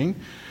carrying.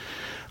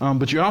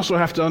 But you also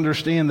have to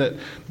understand that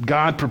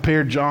God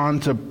prepared John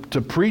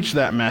to preach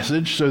that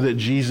message so that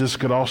Jesus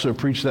could also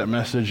preach that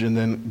message and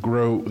then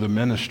grow the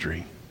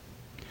ministry.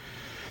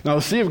 Now,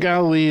 the Sea of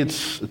Galilee,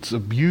 it's a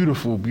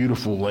beautiful,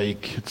 beautiful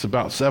lake. It's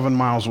about 7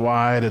 miles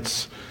wide.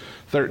 It's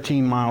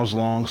 13 miles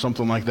long,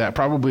 something like that.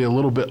 Probably a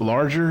little bit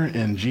larger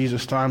in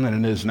Jesus' time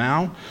than it is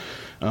now.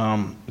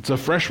 It's a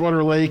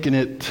freshwater lake, and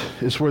it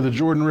is where the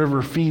Jordan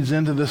River feeds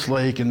into this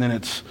lake, and then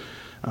it's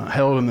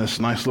held in this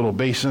nice little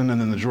basin,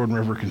 and then the Jordan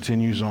River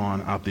continues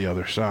on out the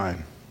other side.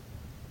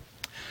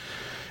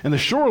 And the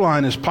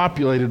shoreline is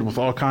populated with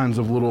all kinds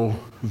of little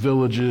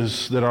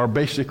villages that are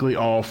basically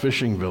all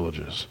fishing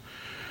villages.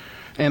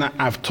 And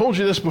I've told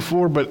you this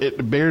before, but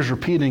it bears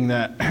repeating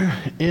that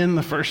in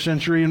the first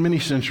century and many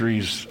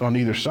centuries on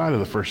either side of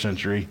the first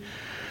century,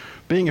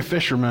 being a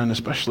fisherman,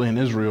 especially in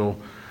Israel,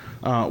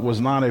 was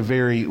not a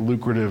very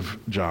lucrative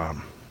job.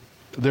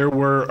 There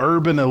were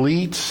urban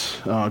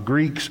elites,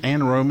 Greeks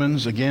and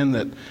Romans, again,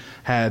 that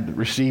had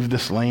received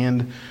this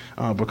land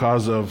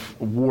because of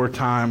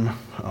wartime,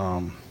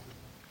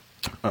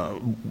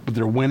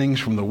 their winnings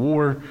from the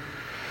war.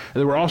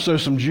 There were also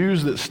some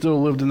Jews that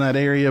still lived in that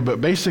area, but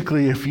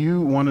basically if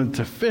you wanted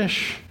to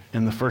fish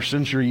in the first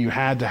century, you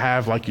had to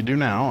have, like you do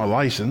now, a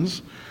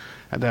license,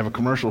 had to have a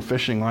commercial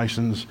fishing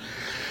license.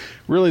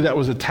 Really, that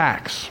was a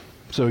tax.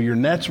 So your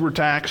nets were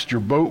taxed, your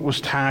boat was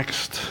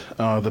taxed,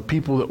 the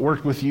people that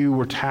worked with you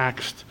were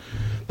taxed.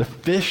 The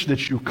fish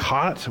that you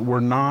caught were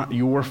not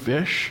your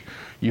fish.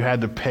 You had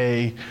to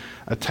pay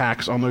a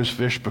tax on those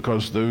fish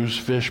because those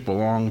fish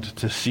belonged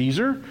to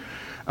Caesar.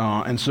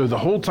 And so the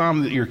whole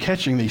time that you're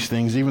catching these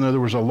things, even though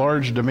there was a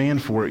large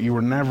demand for it, you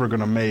were never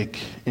going to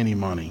make any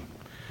money.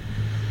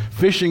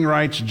 Fishing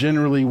rights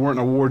generally weren't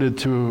awarded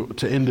to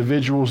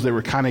individuals. They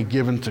were kind of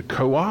given to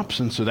co-ops,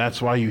 and so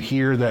that's why you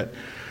hear that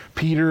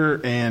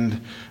Peter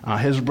and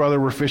his brother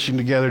were fishing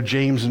together.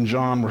 James and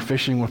John were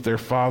fishing with their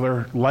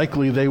father.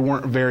 Likely they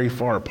weren't very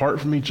far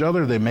apart from each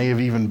other. They may have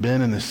even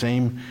been in the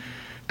same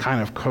kind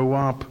of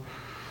co-op.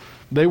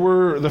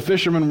 The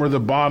fishermen were the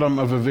bottom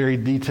of a very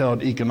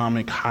detailed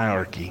economic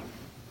hierarchy.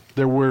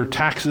 There were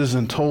taxes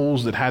and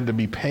tolls that had to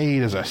be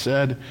paid, as I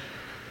said.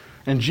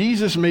 And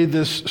Jesus made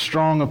this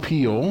strong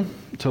appeal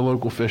to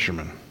local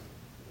fishermen.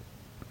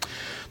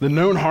 The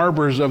known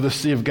harbors of the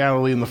Sea of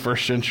Galilee in the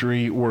first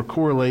century were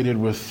correlated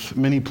with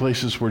many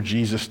places where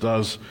Jesus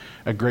does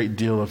a great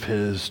deal of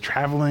his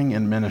traveling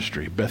and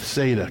ministry.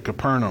 Bethsaida,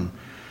 Capernaum,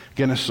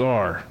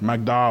 Gennesaret,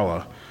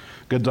 Magdala,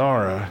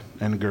 Gadara,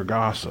 and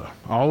Gergasa.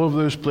 All of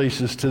those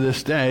places to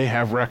this day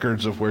have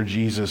records of where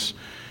Jesus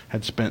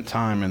had spent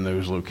time in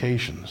those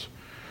locations.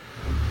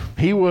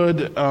 He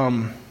would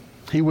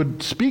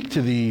speak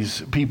to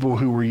these people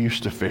who were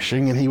used to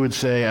fishing, and he would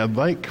say, "I'd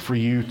like for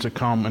you to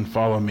come and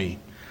follow me."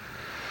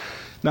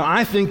 Now,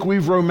 I think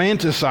we've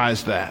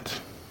romanticized that.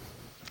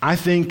 I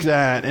think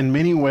that in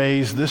many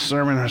ways, this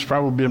sermon has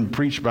probably been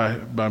preached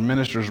by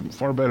ministers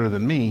far better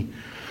than me,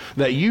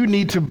 that you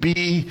need to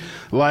be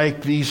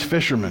like these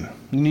fishermen.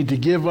 You need to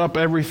give up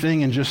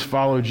everything and just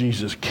follow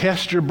Jesus.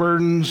 Cast your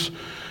burdens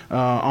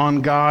on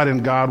God,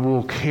 and God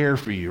will care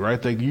for you,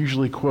 right? They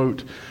usually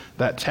quote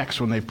that text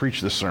when they preach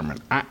this sermon.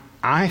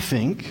 I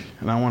think,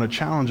 and I want to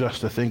challenge us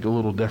to think a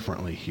little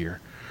differently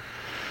here.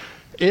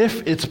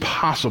 If it's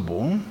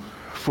possible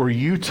for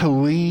you to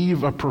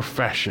leave a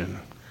profession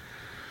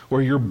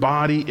where your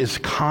body is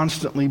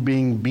constantly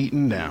being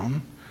beaten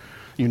down,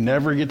 you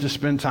never get to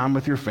spend time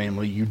with your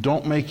family, you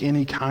don't make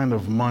any kind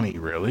of money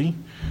really,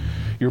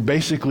 you're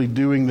basically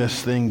doing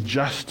this thing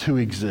just to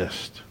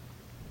exist,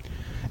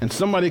 and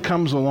somebody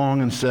comes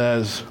along and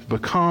says,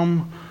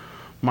 "Become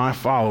my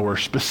follower,"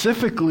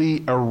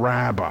 specifically a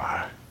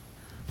rabbi.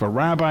 If a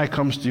rabbi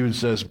comes to you and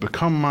says,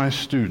 "Become my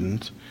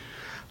student,"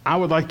 I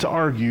would like to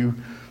argue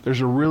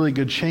there's a really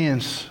good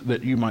chance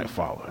that you might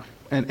follow.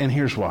 And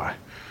here's why.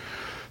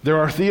 There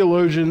are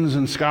theologians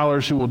and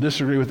scholars who will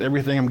disagree with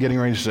everything I'm getting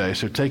ready to say,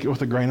 so take it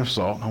with a grain of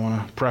salt. I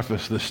want to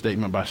preface this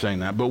statement by saying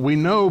that. But we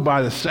know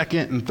by the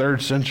 2nd and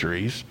 3rd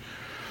centuries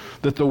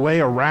that the way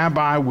a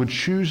rabbi would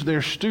choose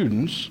their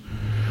students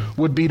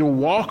would be to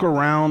walk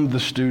around the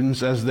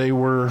students as they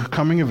were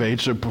coming of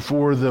age. So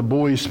before the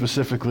boys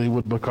specifically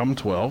would become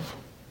 12,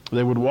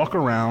 they would walk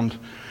around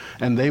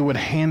and they would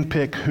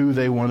handpick who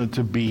they wanted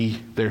to be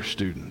their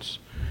students.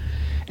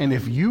 And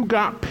if you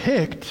got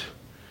picked,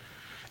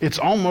 it's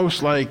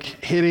almost like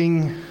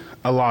hitting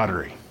a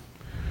lottery.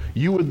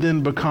 You would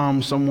then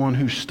become someone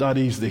who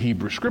studies the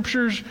Hebrew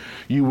Scriptures.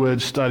 You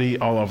would study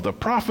all of the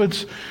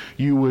prophets.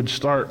 You would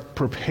start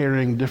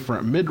preparing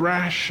different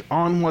midrash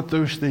on what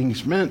those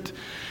things meant.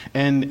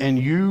 And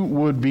you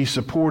would be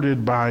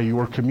supported by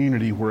your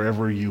community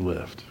wherever you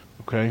lived,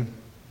 okay?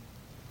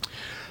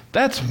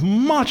 That's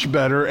much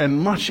better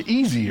and much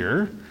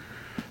easier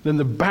than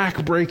the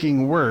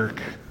back-breaking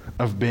work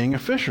of being a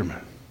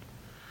fisherman.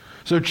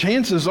 So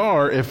chances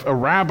are, if a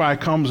rabbi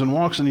comes and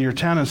walks into your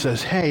town and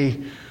says, "Hey,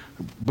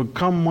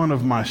 become one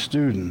of my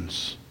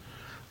students,"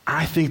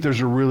 I think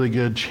there's a really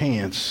good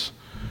chance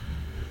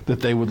that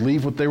they would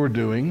leave what they were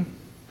doing,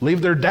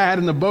 leave their dad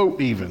in the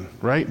boat even,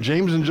 right?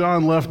 James and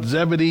John left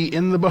Zebedee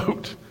in the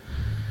boat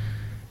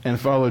and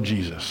followed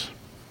Jesus.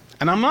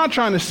 And I'm not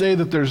trying to say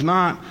that there's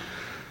not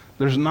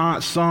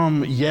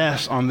some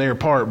yes on their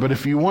part, but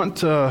if you want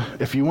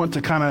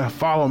to kind of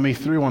follow me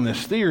through on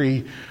this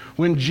theory,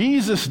 when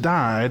Jesus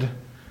died,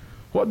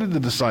 what did the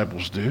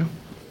disciples do?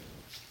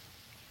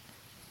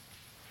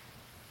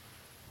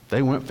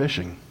 They went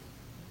fishing,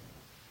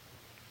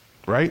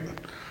 right?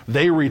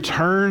 They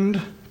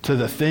returned to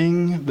the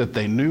thing that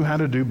they knew how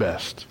to do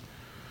best.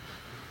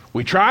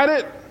 We tried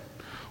it.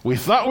 We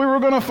thought we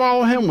were going to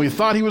follow him. We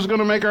thought he was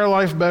going to make our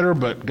life better,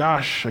 but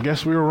gosh, I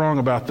guess we were wrong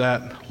about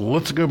that.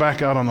 Let's go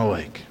back out on the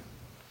lake.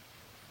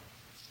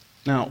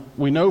 Now,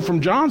 we know from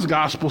John's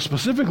gospel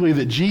specifically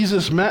that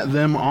Jesus met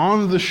them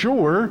on the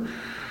shore,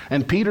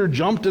 and Peter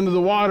jumped into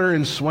the water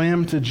and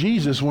swam to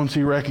Jesus once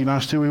he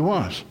recognized who he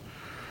was.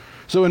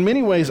 So in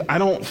many ways, I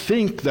don't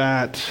think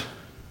that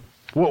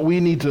what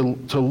we need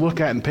to look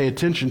at and pay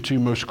attention to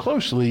most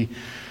closely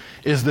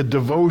is the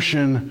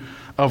devotion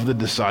of the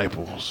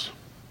disciples.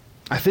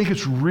 I think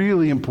it's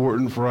really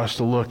important for us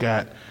to look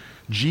at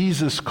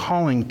Jesus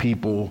calling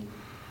people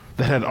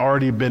that had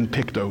already been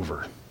picked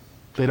over.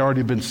 They'd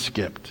already been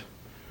skipped.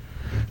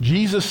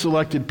 Jesus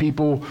selected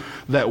people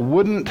that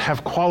wouldn't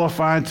have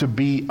qualified to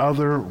be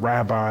other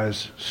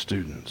rabbis'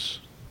 students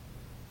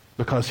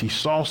because he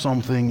saw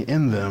something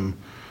in them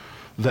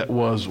that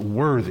was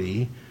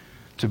worthy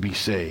to be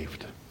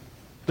saved.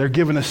 They're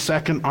given a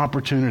second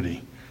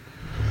opportunity.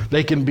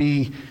 They can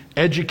be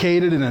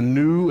educated in a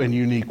new and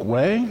unique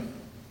way.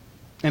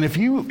 And if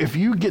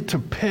you get to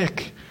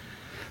pick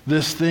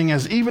this thing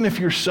as, even if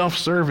you're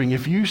self-serving,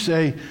 if you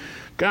say,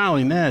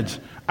 "Golly, Neds,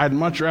 I'd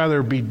much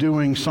rather be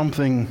doing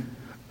something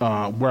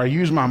where I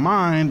use my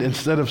mind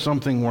instead of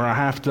something where I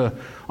have to,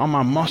 all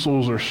my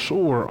muscles are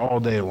sore all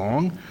day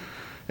long,"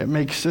 it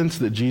makes sense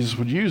that Jesus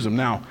would use them.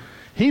 Now,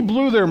 he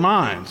blew their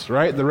minds,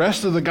 right? The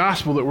rest of the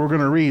gospel that we're going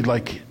to read,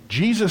 like,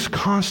 Jesus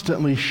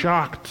constantly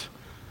shocked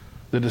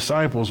the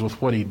disciples with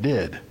what he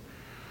did.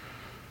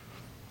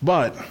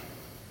 But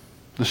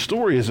the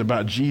story is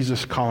about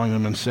Jesus calling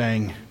them and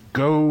saying,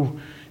 "Go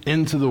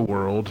into the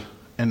world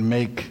and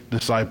make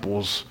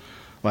disciples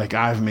like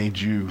I've made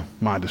you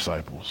my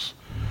disciples."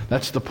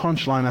 That's the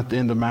punchline at the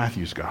end of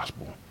Matthew's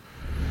gospel.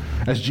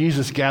 As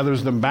Jesus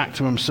gathers them back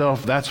to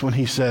himself, that's when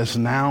he says,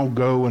 now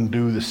go and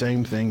do the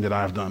same thing that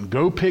I've done.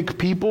 Go pick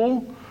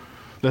people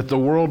that the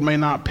world may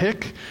not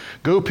pick.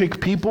 Go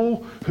pick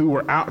people who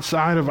are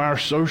outside of our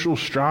social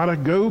strata.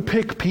 Go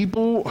pick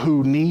people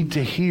who need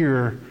to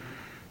hear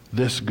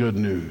this good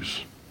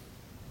news.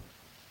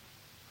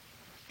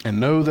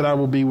 And know that I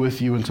will be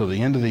with you until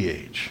the end of the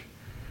age.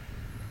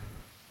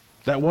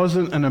 That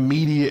wasn't an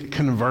immediate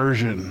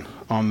conversion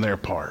on their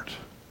part.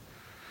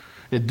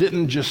 It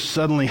didn't just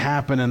suddenly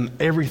happen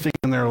and everything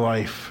in their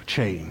life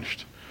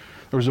changed.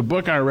 There was a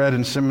book I read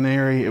in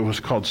seminary. It was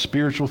called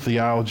Spiritual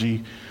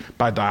Theology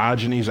by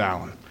Diogenes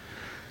Allen.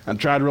 I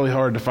tried really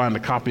hard to find a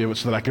copy of it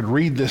so that I could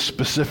read this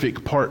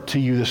specific part to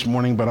you this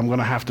morning, but I'm going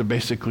to have to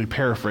basically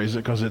paraphrase it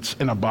because it's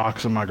in a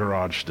box in my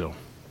garage still.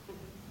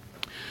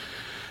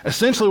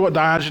 Essentially what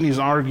Diogenes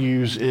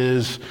argues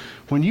is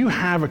when you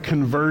have a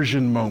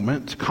conversion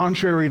moment,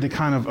 contrary to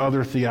kind of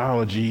other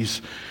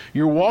theologies,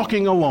 you're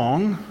walking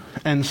along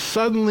and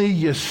suddenly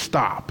you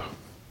stop.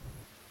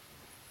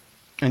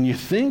 And you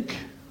think,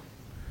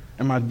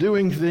 am I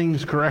doing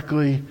things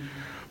correctly?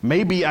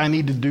 Maybe I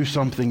need to do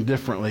something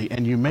differently.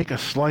 And you make a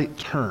slight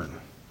turn.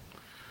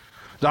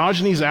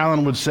 Diogenes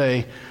Allen would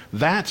say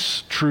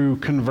that's true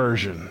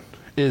conversion,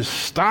 is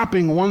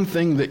stopping one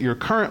thing that you're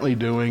currently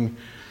doing,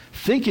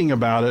 thinking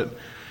about it,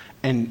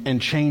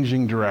 and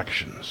changing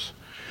directions.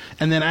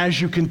 And then as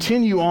you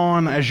continue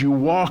on, as you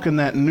walk in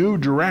that new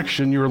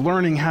direction, you're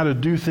learning how to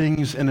do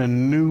things in a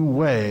new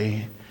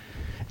way.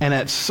 And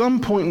at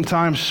some point in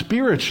time,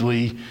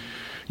 spiritually,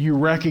 you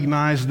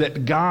recognize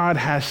that God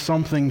has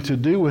something to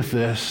do with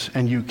this,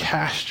 and you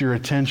cast your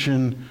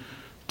attention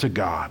to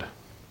God.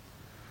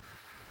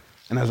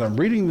 And as I'm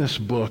reading this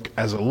book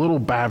as a little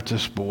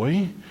Baptist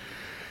boy,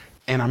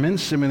 and I'm in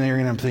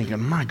seminary and I'm thinking,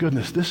 my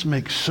goodness, this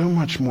makes so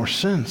much more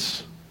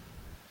sense.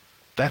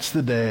 That's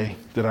the day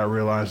that I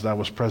realized I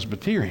was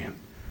Presbyterian,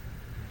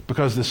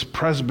 because this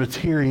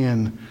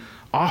Presbyterian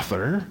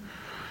author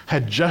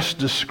had just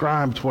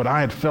described what I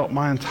had felt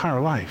my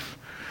entire life.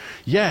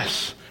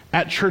 Yes,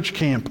 at church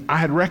camp, I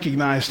had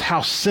recognized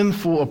how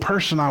sinful a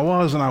person I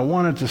was, and I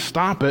wanted to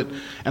stop it,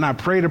 and I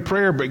prayed a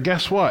prayer, but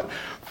guess what?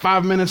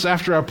 5 minutes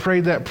after I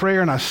prayed that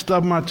prayer and I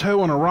stubbed my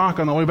toe on a rock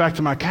on the way back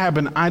to my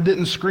cabin, I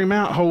didn't scream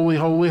out, holy,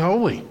 holy,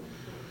 holy.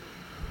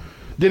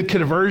 Did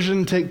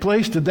conversion take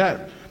place? Did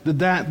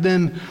that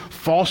then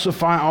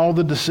falsify all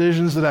the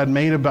decisions that I'd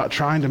made about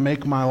trying to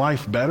make my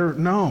life better?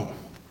 No.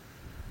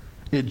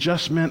 It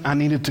just meant I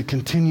needed to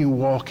continue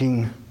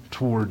walking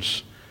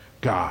towards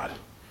God.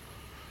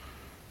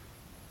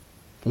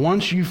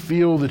 Once you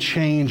feel the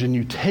change and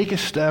you take a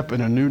step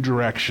in a new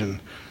direction,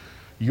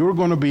 you're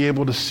going to be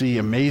able to see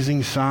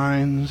amazing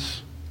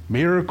signs,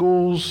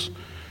 miracles,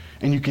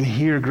 and you can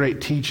hear great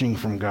teaching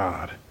from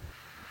God.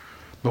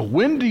 But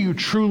when do you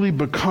truly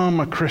become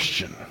a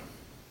Christian?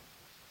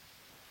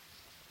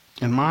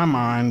 In my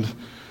mind,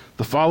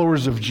 the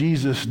followers of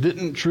Jesus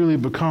didn't truly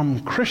become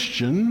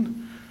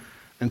Christian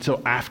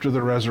until after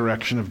the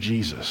resurrection of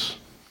Jesus.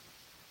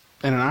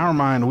 And in our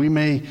mind, we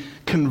may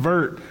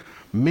convert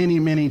many,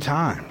 many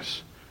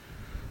times,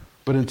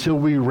 but until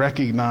we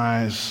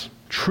recognize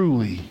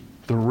truly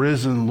the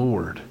risen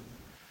Lord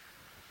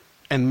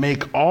and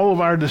make all of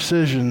our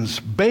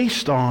decisions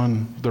based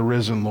on the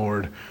risen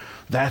Lord,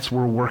 that's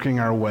where we're working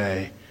our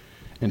way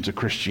into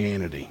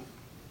Christianity.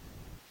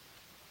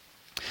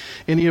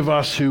 Any of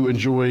us who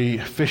enjoy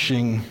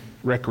fishing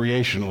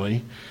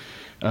recreationally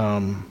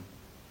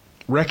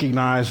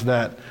recognize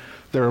that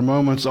there are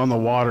moments on the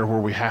water where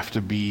we have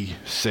to be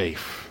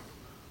safe.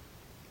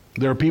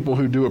 There are people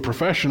who do it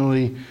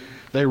professionally.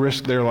 They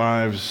risk their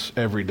lives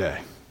every day.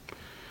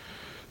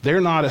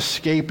 They're not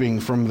escaping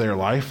from their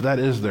life. That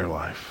is their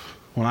life.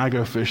 When I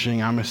go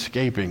fishing, I'm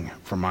escaping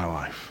from my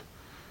life.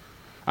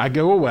 I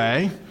go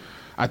away.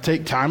 I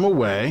take time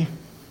away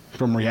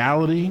from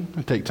reality.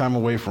 I take time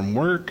away from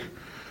work.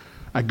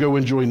 I go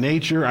enjoy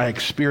nature. I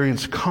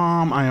experience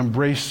calm. I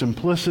embrace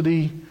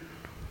simplicity.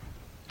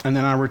 And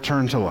then I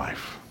return to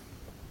life.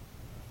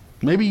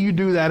 Maybe you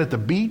do that at the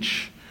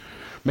beach.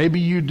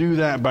 Maybe you do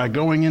that by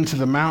going into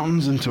the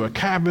mountains, into a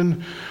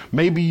cabin.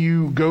 Maybe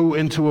you go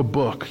into a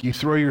book. You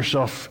throw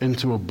yourself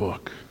into a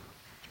book.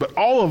 But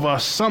all of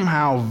us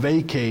somehow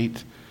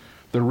vacate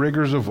the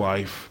rigors of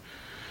life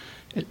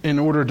in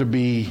order to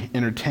be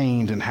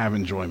entertained and have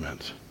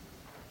enjoyment.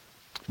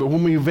 But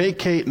when we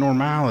vacate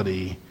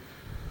normality,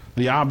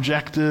 the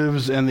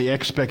objectives and the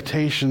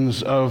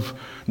expectations of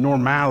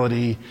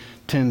normality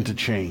tend to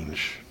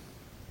change.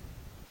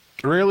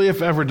 Rarely,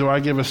 if ever, do I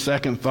give a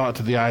second thought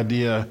to the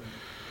idea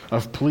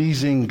of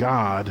pleasing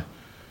God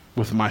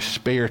with my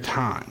spare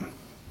time.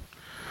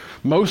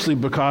 Mostly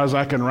because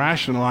I can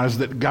rationalize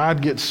that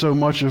God gets so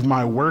much of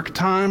my work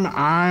time,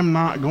 I'm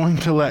not going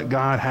to let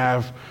God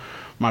have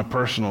my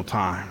personal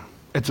time.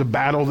 It's a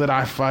battle that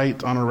I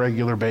fight on a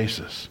regular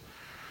basis.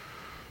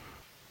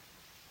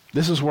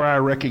 This is where I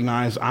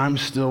recognize I'm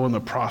still in the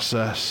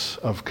process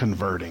of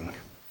converting.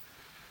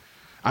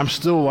 I'm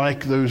still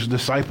like those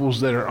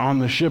disciples that are on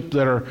the ship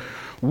that are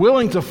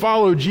willing to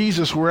follow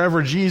Jesus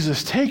wherever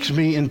Jesus takes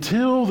me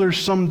until there's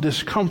some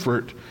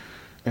discomfort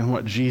in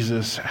what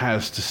Jesus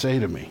has to say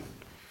to me.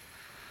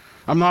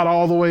 I'm not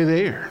all the way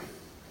there.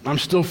 I'm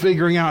still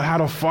figuring out how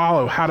to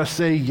follow, how to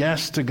say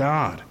yes to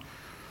God.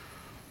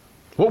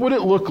 What would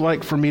it look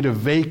like for me to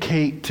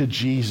vacate to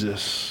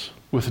Jesus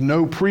with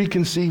no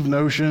preconceived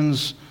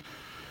notions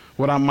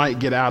what I might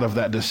get out of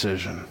that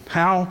decision?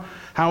 How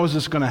is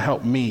this going to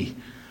help me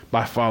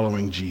by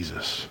following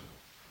Jesus?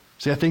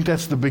 See, I think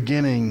that's the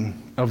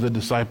beginning of the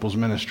disciples'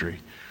 ministry.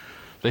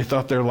 They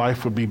thought their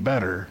life would be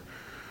better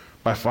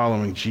by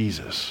following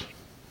Jesus.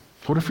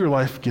 What if your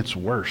life gets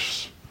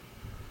worse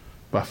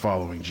by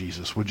following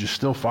Jesus? Would you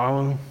still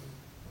follow?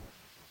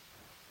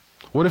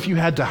 What if you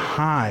had to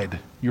hide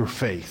your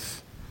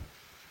faith?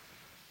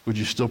 Would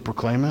you still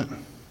proclaim it?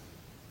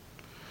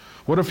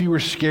 What if you were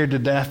scared to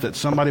death that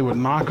somebody would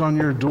knock on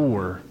your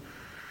door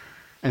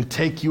and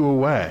take you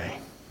away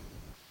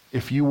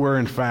if you were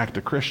in fact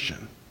a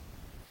Christian?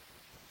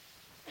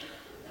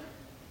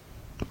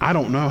 I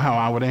don't know how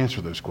I would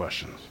answer those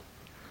questions.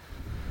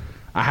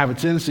 I have a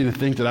tendency to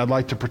think that I'd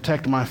like to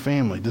protect my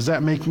family. Does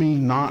that make me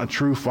not a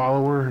true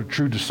follower, a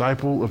true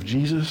disciple of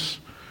Jesus?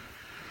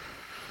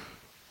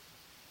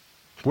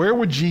 Where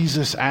would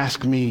Jesus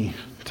ask me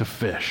to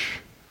fish?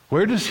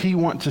 Where does he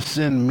want to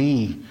send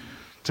me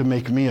to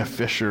make me a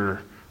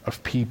fisher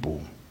of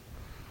people?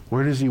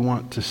 Where does he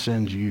want to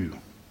send you?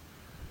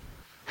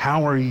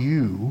 How are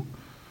you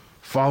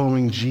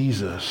following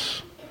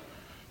Jesus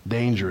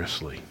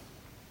dangerously?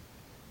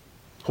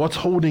 What's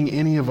holding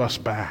any of us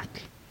back?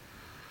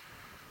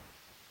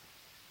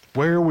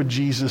 Where would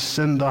Jesus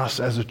send us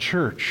as a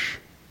church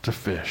to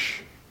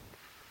fish?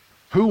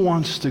 Who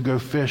wants to go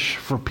fish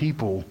for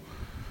people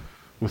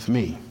with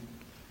me?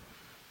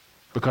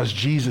 Because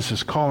Jesus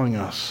is calling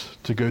us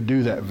to go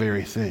do that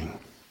very thing.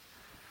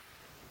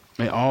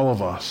 May all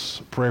of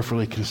us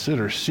prayerfully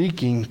consider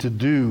seeking to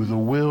do the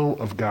will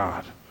of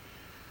God.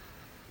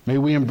 May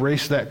we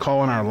embrace that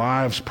call in our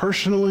lives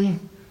personally,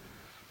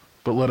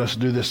 but let us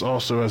do this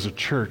also as a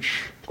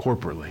church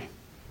corporately.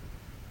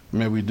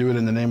 May we do it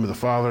in the name of the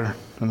Father,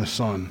 and the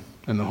Son,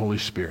 and the Holy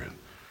Spirit.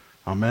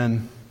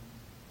 Amen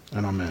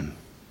and amen.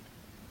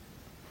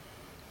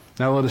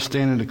 Now let us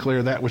stand and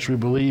declare that which we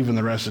believe in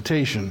the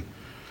recitation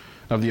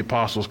of the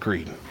Apostles'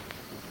 Creed.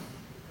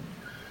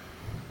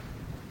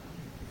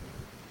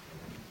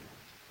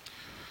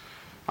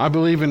 I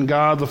believe in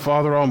God the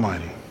Father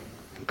Almighty,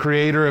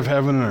 creator of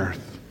heaven and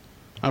earth.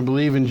 I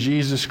believe in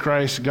Jesus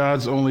Christ,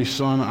 God's only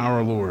Son,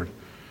 our Lord,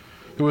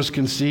 who was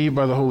conceived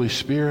by the Holy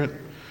Spirit,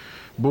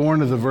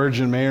 born of the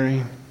Virgin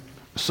Mary,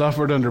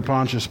 suffered under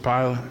Pontius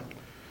Pilate,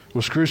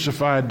 was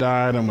crucified,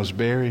 died, and was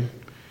buried.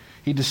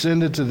 He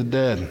descended to the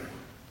dead.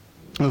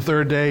 On the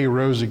third day he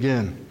rose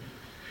again.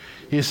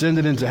 He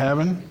ascended into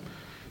heaven.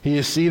 He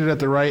is seated at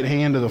the right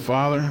hand of the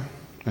Father,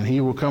 and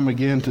he will come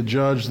again to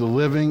judge the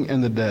living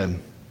and the dead.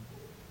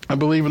 I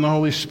believe in the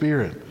Holy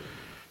Spirit,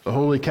 the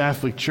Holy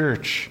Catholic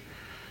Church,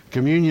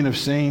 communion of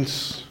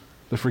saints,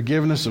 the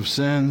forgiveness of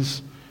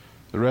sins,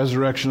 the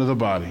resurrection of the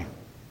body,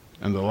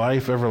 and the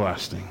life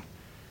everlasting.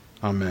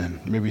 Amen.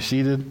 You may be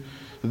seated.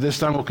 At this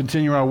time, we'll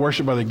continue our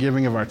worship by the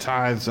giving of our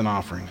tithes and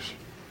offerings.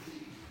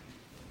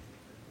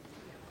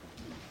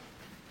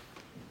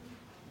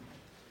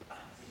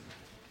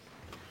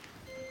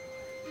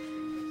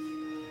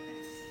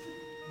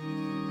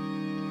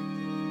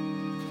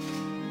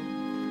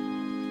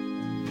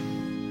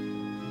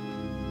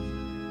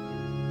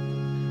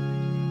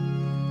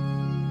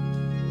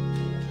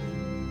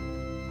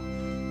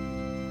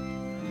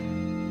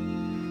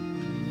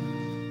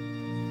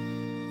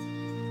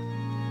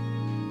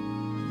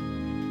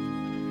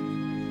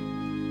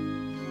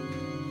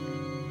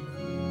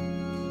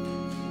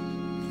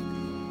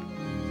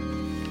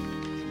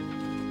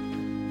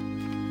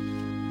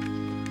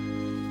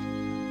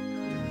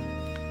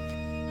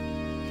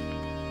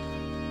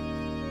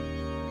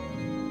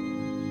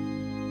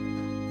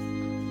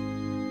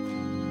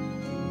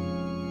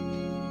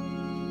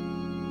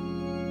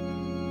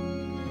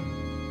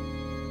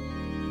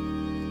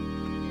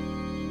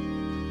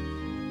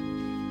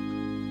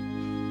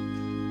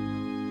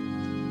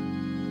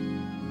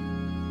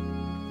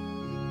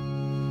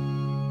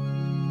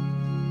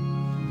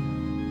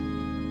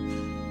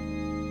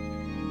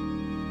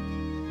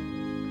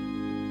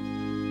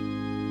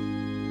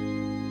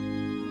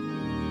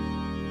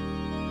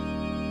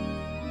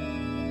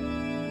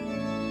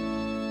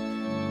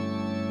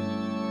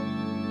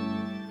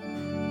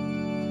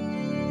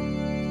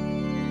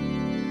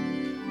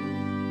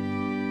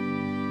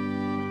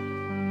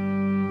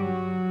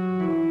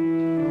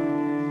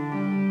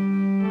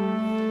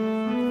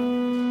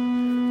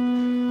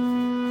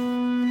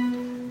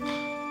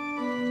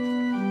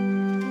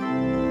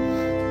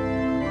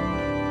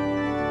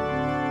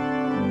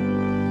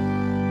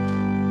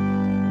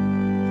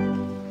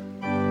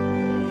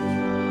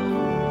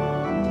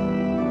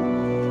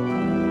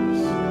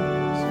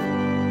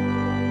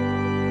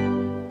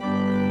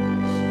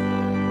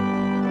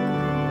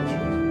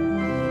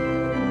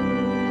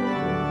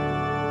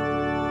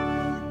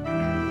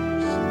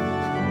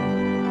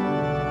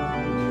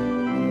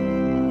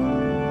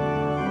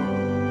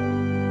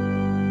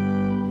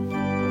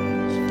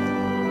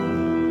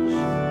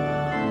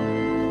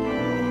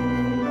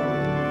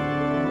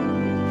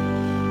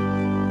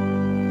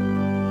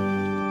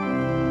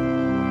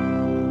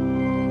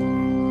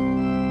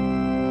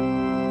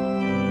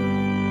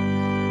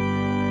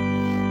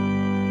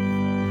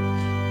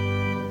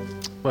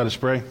 Let us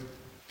pray.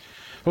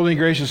 Holy and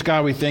gracious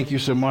God, we thank you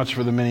so much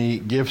for the many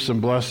gifts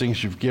and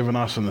blessings you've given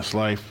us in this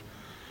life.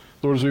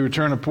 Lord, as we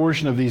return a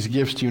portion of these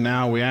gifts to you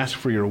now, we ask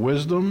for your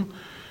wisdom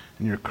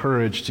and your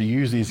courage to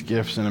use these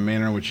gifts in a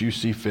manner in which you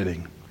see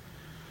fitting.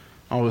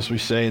 All this we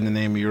say in the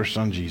name of your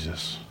Son,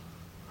 Jesus.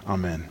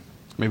 Amen.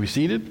 You may be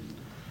seated.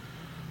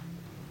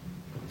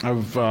 I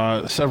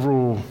have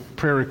several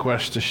prayer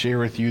requests to share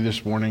with you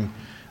this morning.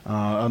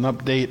 An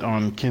update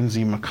on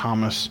Kinsey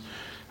McComas.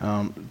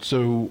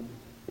 So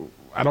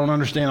I don't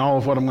understand all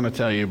of what I'm going to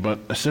tell you, but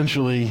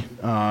essentially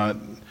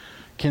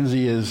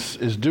Kinsey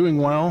is doing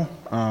well,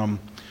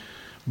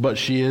 but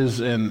she is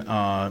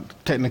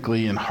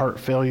technically in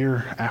heart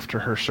failure after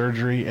her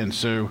surgery, and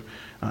so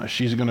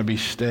she's going to be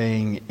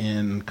staying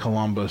in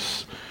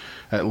Columbus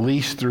at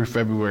least through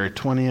February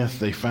 20th.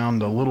 They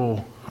found a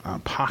little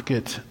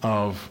pocket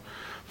of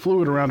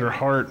fluid around her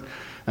heart,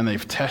 and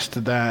they've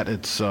tested that.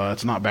 It's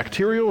not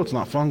bacterial, it's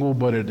not fungal,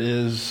 but it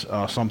is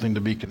something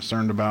to be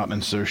concerned about,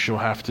 and so she'll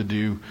have to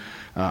do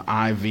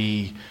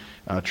IV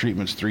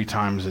treatments 3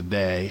 times a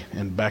day,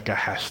 and Becca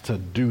has to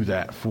do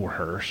that for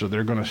her. So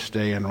they're going to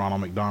stay in Ronald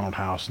McDonald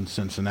House in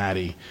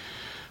Cincinnati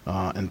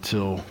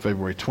until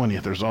February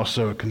 20th. There's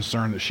also a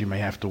concern that she may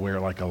have to wear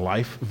like a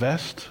life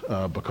vest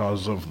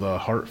because of the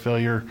heart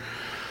failure.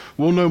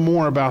 We'll know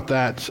more about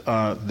that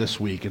this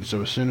week, and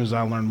so as soon as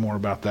I learn more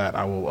about that,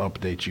 I will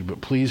update you.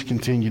 But please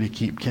continue to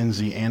keep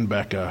Kinsey and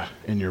Becca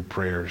in your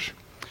prayers.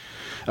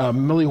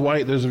 Millie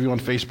White, those of you on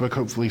Facebook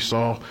hopefully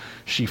saw,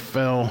 she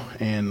fell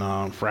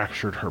and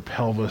fractured her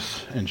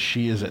pelvis, and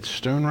she is at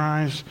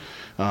Stonerise.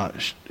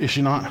 Is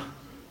she not?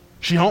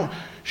 She home?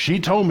 She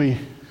told me.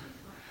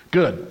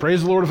 Good.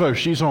 Praise the Lord of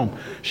hosts. She's home.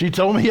 She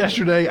told me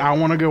yesterday, I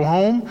want to go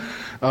home.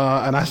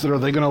 And I said, are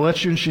they going to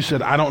let you? And she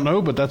said, I don't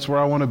know, but that's where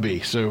I want to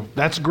be. So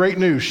that's great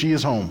news. She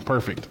is home.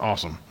 Perfect.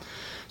 Awesome.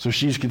 So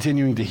she's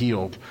continuing to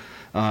heal.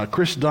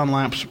 Chris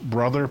Dunlap's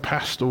brother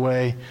passed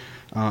away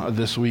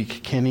this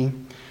week, Kenny.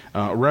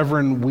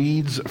 Reverend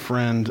Weed's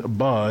friend,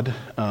 Bud,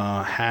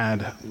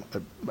 had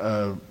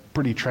a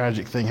pretty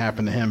tragic thing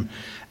happen to him.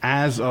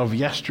 As of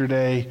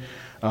yesterday,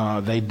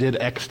 they did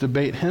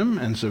extubate him,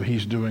 and so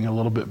he's doing a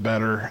little bit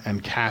better,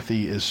 and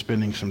Kathy is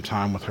spending some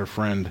time with her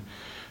friend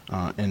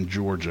in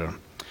Georgia.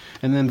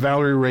 And then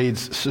Valerie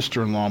Raid's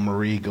sister-in-law,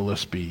 Marie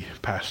Gillespie,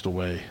 passed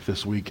away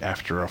this week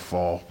after a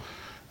fall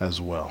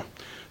as well.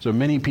 So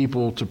many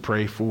people to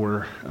pray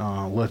for.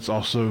 Let's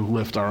also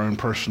lift our own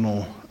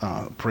personal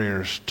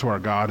prayers to our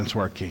God and to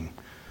our King.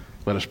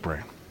 Let us pray.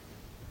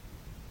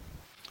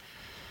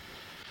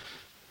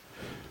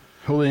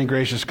 Holy and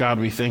gracious God,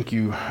 we thank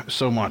you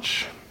so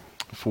much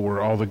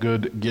for all the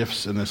good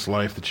gifts in this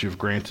life that you've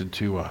granted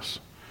to us.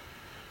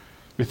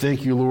 We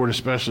thank you, Lord,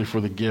 especially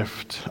for the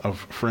gift of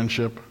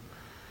friendship.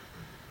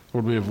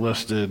 Lord, we have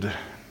listed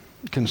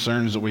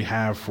concerns that we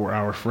have for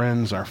our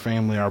friends, our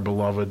family, our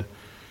beloved.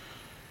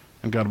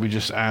 And God, we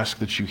just ask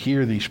that you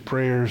hear these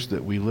prayers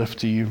that we lift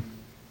to you.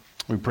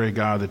 We pray,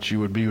 God, that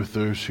you would be with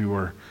those who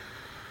are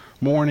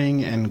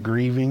mourning and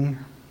grieving.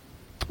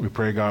 We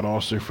pray, God,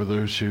 also for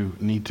those who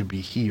need to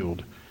be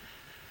healed.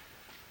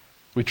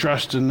 We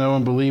trust and know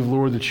and believe,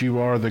 Lord, that you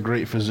are the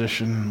great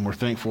physician. We're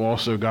thankful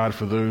also, God,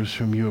 for those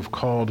whom you have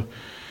called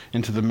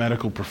into the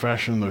medical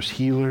profession, those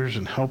healers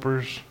and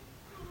helpers.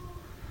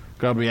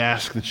 God, we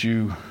ask that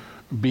you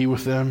be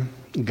with them,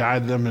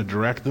 guide them and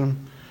direct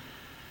them.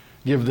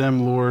 Give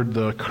them, Lord,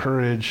 the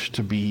courage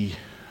to be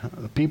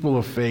people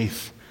of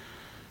faith,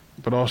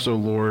 but also,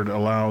 Lord,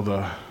 allow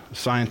the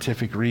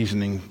scientific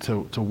reasoning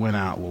to win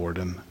out, Lord,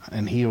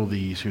 and heal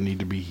these who need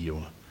to be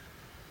healed.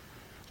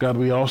 God,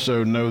 we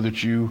also know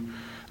that you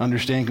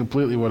understand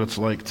completely what it's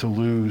like to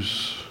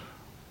lose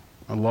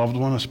a loved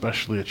one,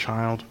 especially a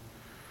child.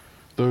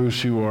 Those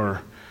who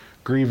are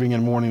grieving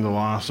and mourning the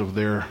loss of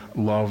their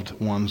loved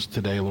ones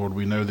today, Lord,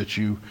 we know that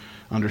you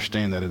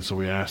understand that, and so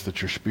we ask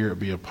that your Spirit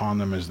be upon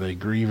them as they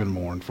grieve and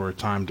mourn for a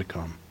time to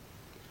come.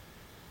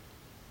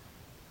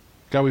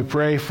 God, we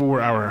pray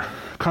for our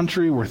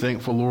country. We're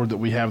thankful, Lord, that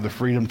we have the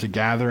freedom to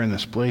gather in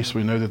this place.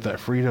 We know that that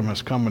freedom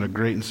has come at a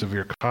great and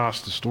severe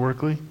cost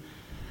historically.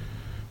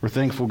 We're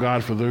thankful,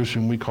 God, for those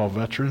whom we call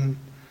veteran.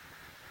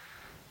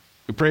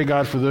 We pray,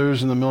 God, for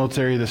those in the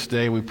military this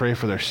day. We pray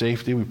for their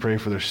safety. We pray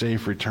for their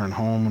safe return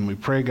home. And we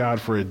pray,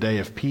 God, for a day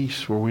of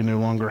peace where we no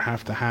longer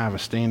have to have a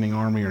standing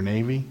army or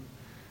navy,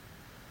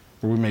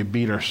 where we may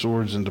beat our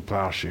swords into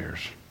plowshares.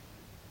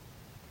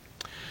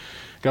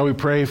 God, we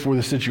pray for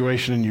the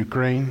situation in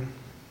Ukraine.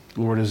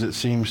 Lord, as it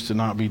seems to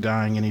not be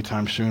dying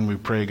anytime soon, we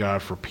pray,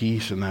 God, for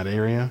peace in that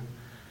area.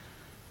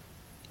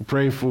 We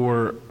pray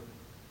for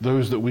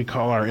those that we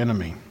call our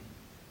enemy.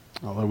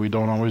 Although we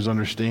don't always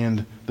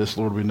understand this,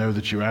 Lord, we know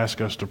that you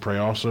ask us to pray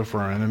also for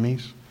our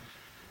enemies.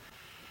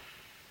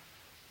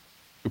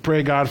 We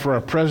pray, God, for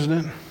our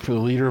president, for the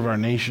leader of our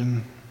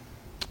nation.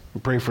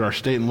 We pray for our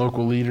state and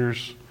local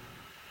leaders,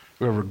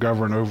 whoever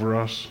govern over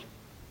us.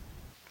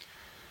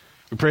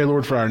 We pray,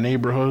 Lord, for our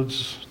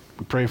neighborhoods.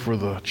 We pray for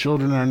the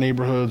children in our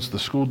neighborhoods, the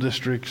school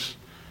districts.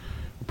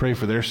 We pray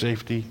for their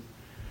safety.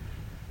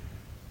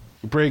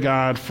 We pray,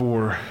 God,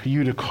 for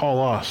you to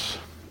call us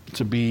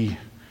to be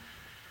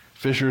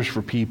fishers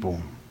for people.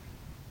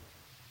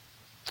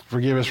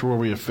 Forgive us for where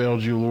we have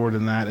failed you, Lord,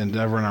 in that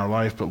endeavor in our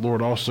life. But,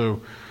 Lord,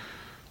 also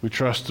we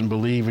trust and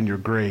believe in your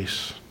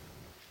grace.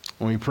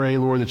 And we pray,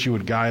 Lord, that you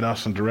would guide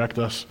us and direct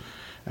us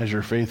as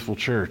your faithful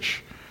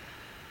church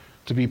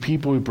to be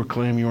people who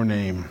proclaim your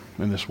name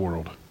in this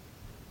world.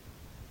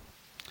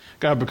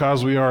 God,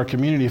 because we are a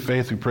community of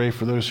faith, we pray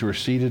for those who are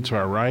seated to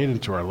our right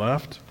and to our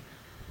left,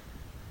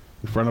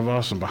 in front of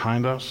us and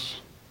behind us.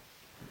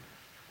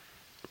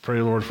 We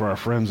pray, Lord, for our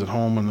friends at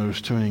home and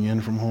those tuning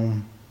in from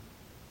home.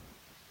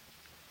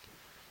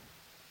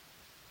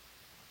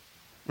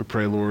 We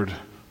pray, Lord,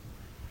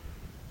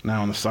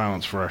 now in the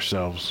silence for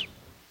ourselves.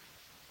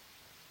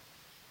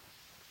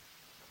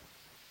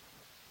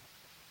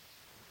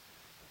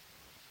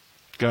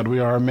 God, we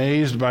are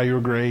amazed by your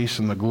grace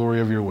and the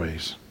glory of your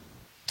ways.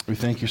 We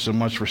thank you so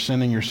much for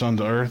sending your Son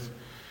to earth,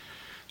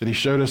 that he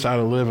showed us how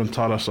to live and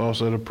taught us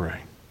also to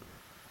pray.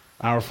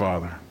 Our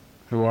Father,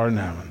 who art in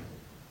heaven,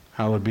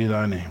 hallowed be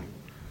thy name.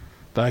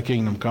 Thy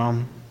kingdom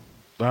come,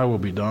 thy will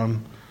be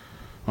done,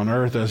 on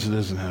earth as it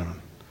is in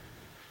heaven.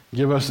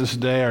 Give us this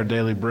day our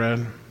daily bread,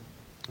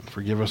 and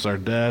forgive us our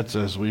debts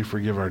as we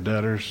forgive our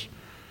debtors.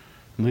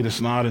 And lead us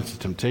not into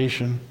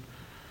temptation,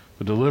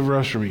 but deliver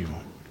us from evil.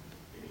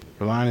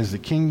 For thine is the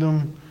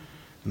kingdom,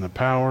 and the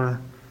power,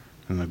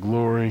 and the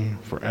glory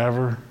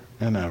forever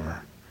and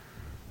ever.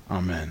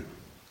 Amen.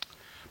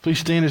 Please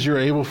stand as you're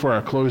able for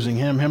our closing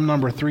hymn, hymn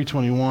number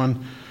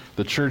 321,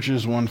 The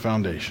Church's One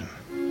Foundation.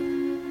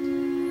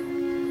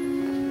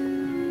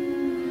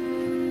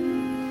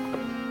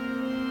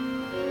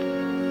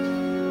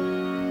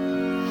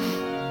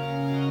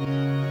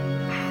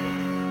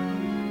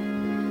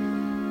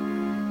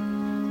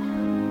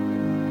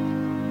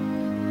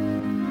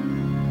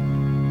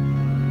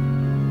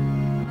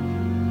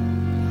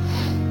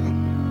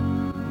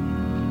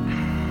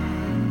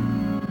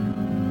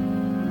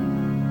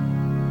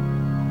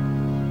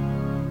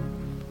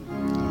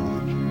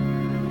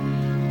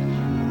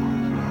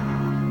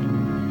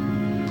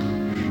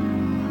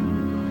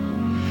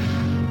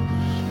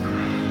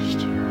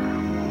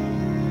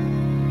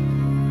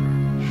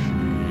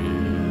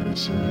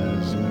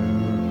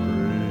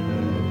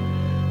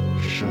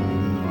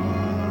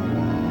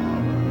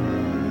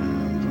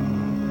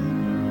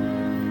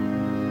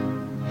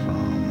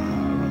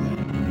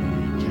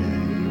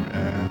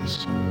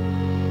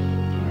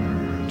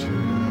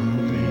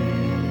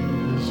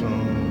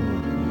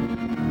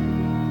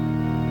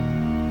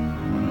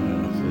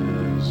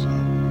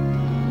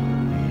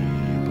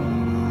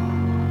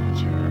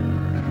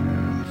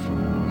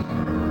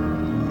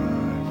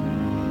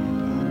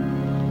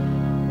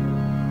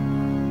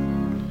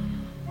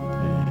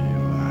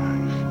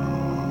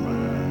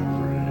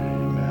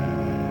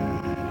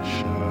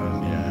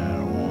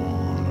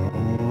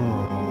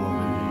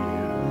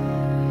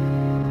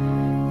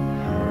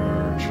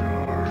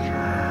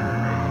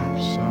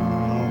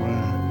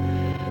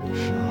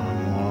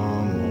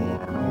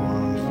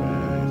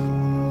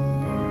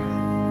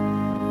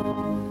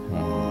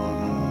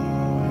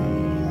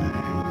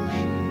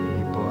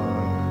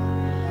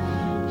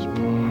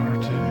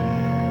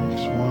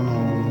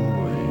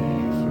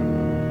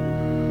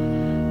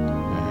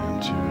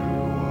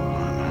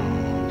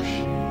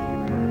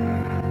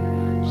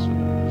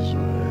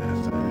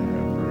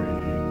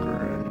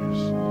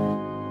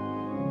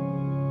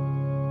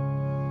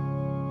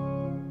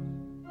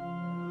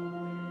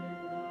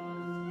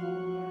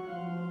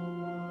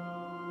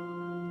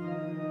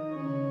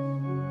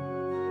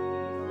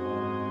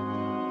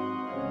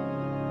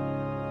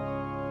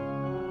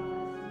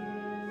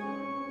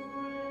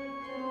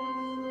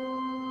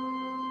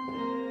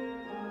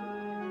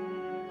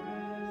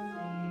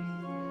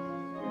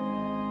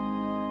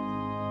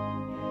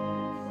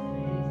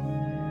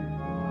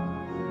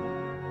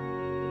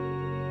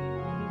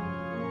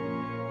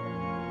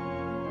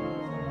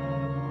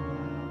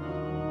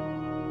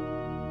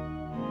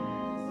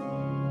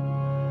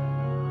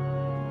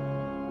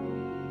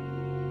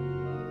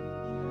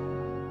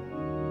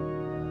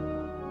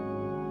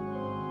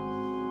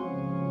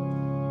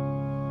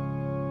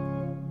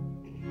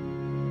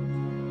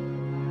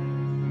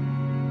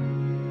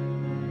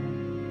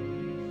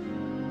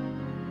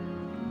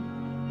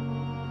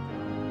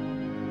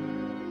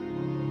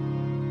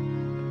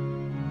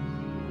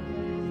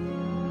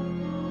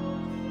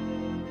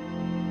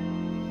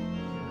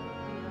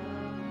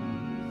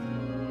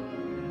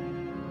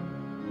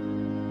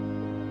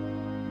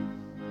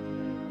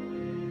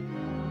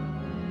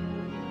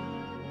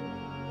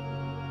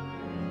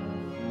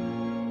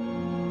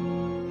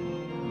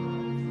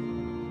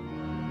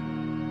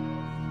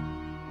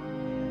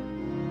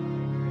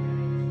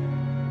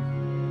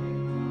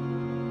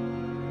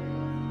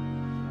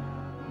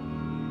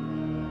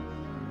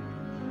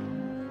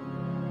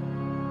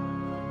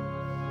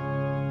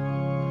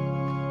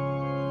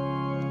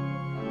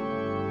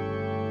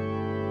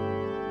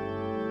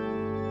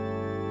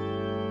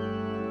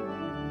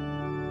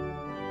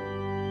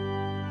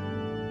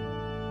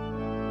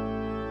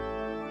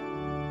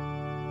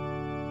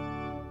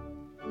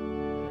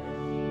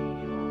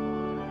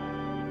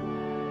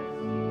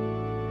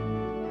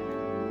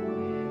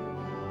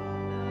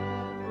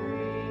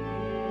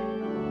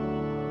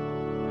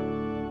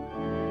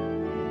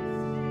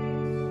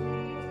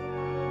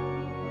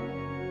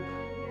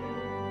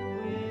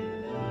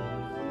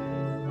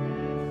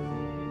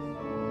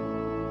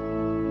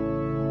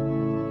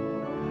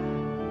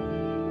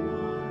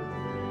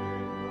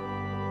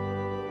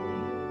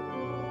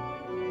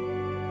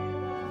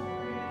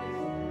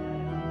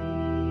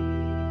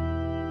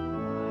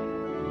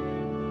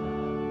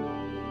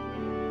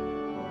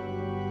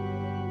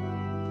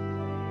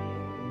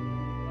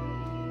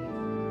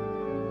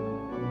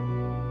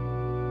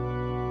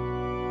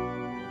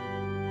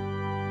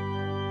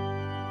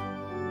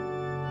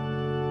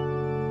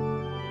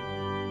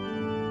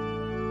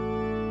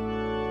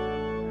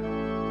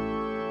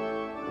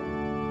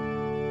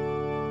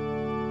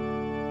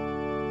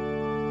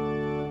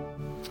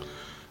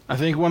 I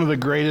think one of the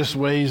greatest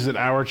ways that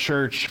our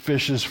church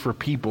fishes for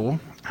people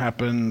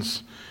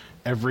happens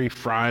every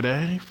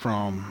Friday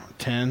from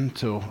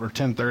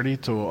 10:30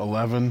 to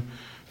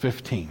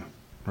 11:15,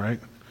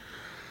 right?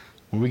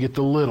 When we get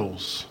the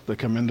littles that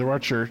come into our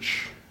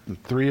church,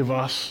 and 3 of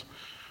us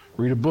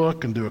read a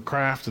book and do a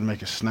craft and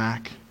make a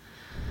snack.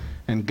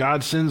 And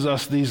God sends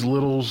us these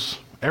littles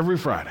every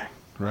Friday,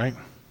 right?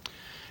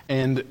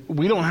 And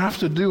we don't have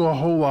to do a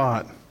whole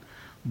lot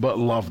but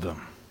love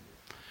them.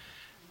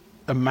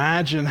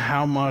 Imagine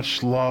how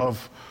much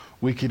love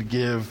we could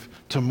give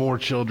to more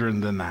children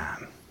than that,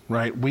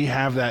 right? We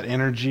have that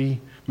energy.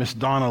 Miss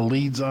Donna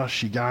leads us,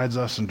 she guides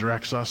us and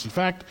directs us. In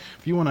fact,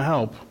 if you want to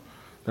help,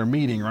 they're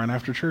meeting right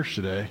after church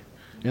today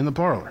in the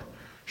parlor.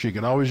 She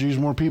could always use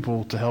more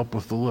people to help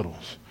with the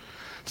littles.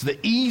 It's the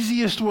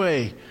easiest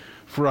way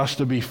for us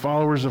to be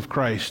followers of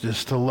Christ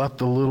is to let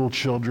the little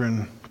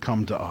children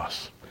come to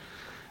us.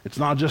 It's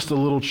not just the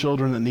little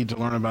children that need to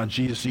learn about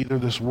Jesus either.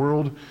 This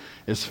world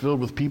is filled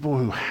with people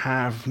who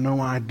have no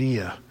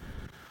idea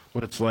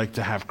what it's like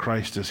to have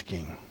Christ as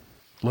King.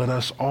 Let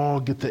us all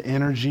get the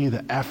energy,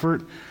 the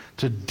effort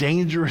to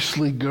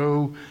dangerously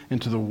go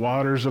into the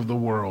waters of the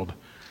world.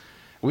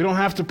 We don't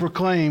have to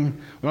proclaim,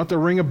 we don't have to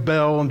ring a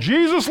bell, and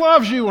Jesus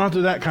loves you. We don't have to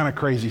do that kind of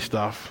crazy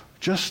stuff.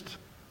 Just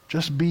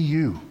be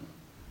you.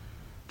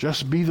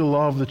 Just be the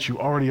love that you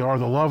already are,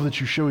 the love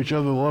that you show each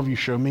other, the love you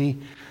show me.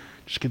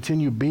 Just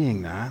continue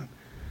being that.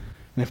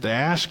 And if they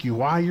ask you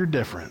why you're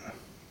different,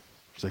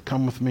 say,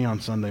 come with me on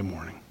Sunday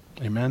morning.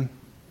 Amen?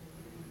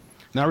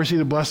 Now receive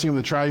the blessing of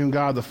the triune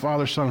God, the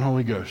Father, Son, and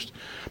Holy Ghost.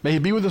 May he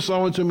be with us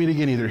all until we meet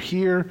again, either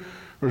here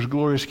or his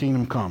glorious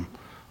kingdom come.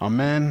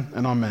 Amen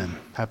and amen.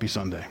 Happy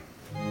Sunday.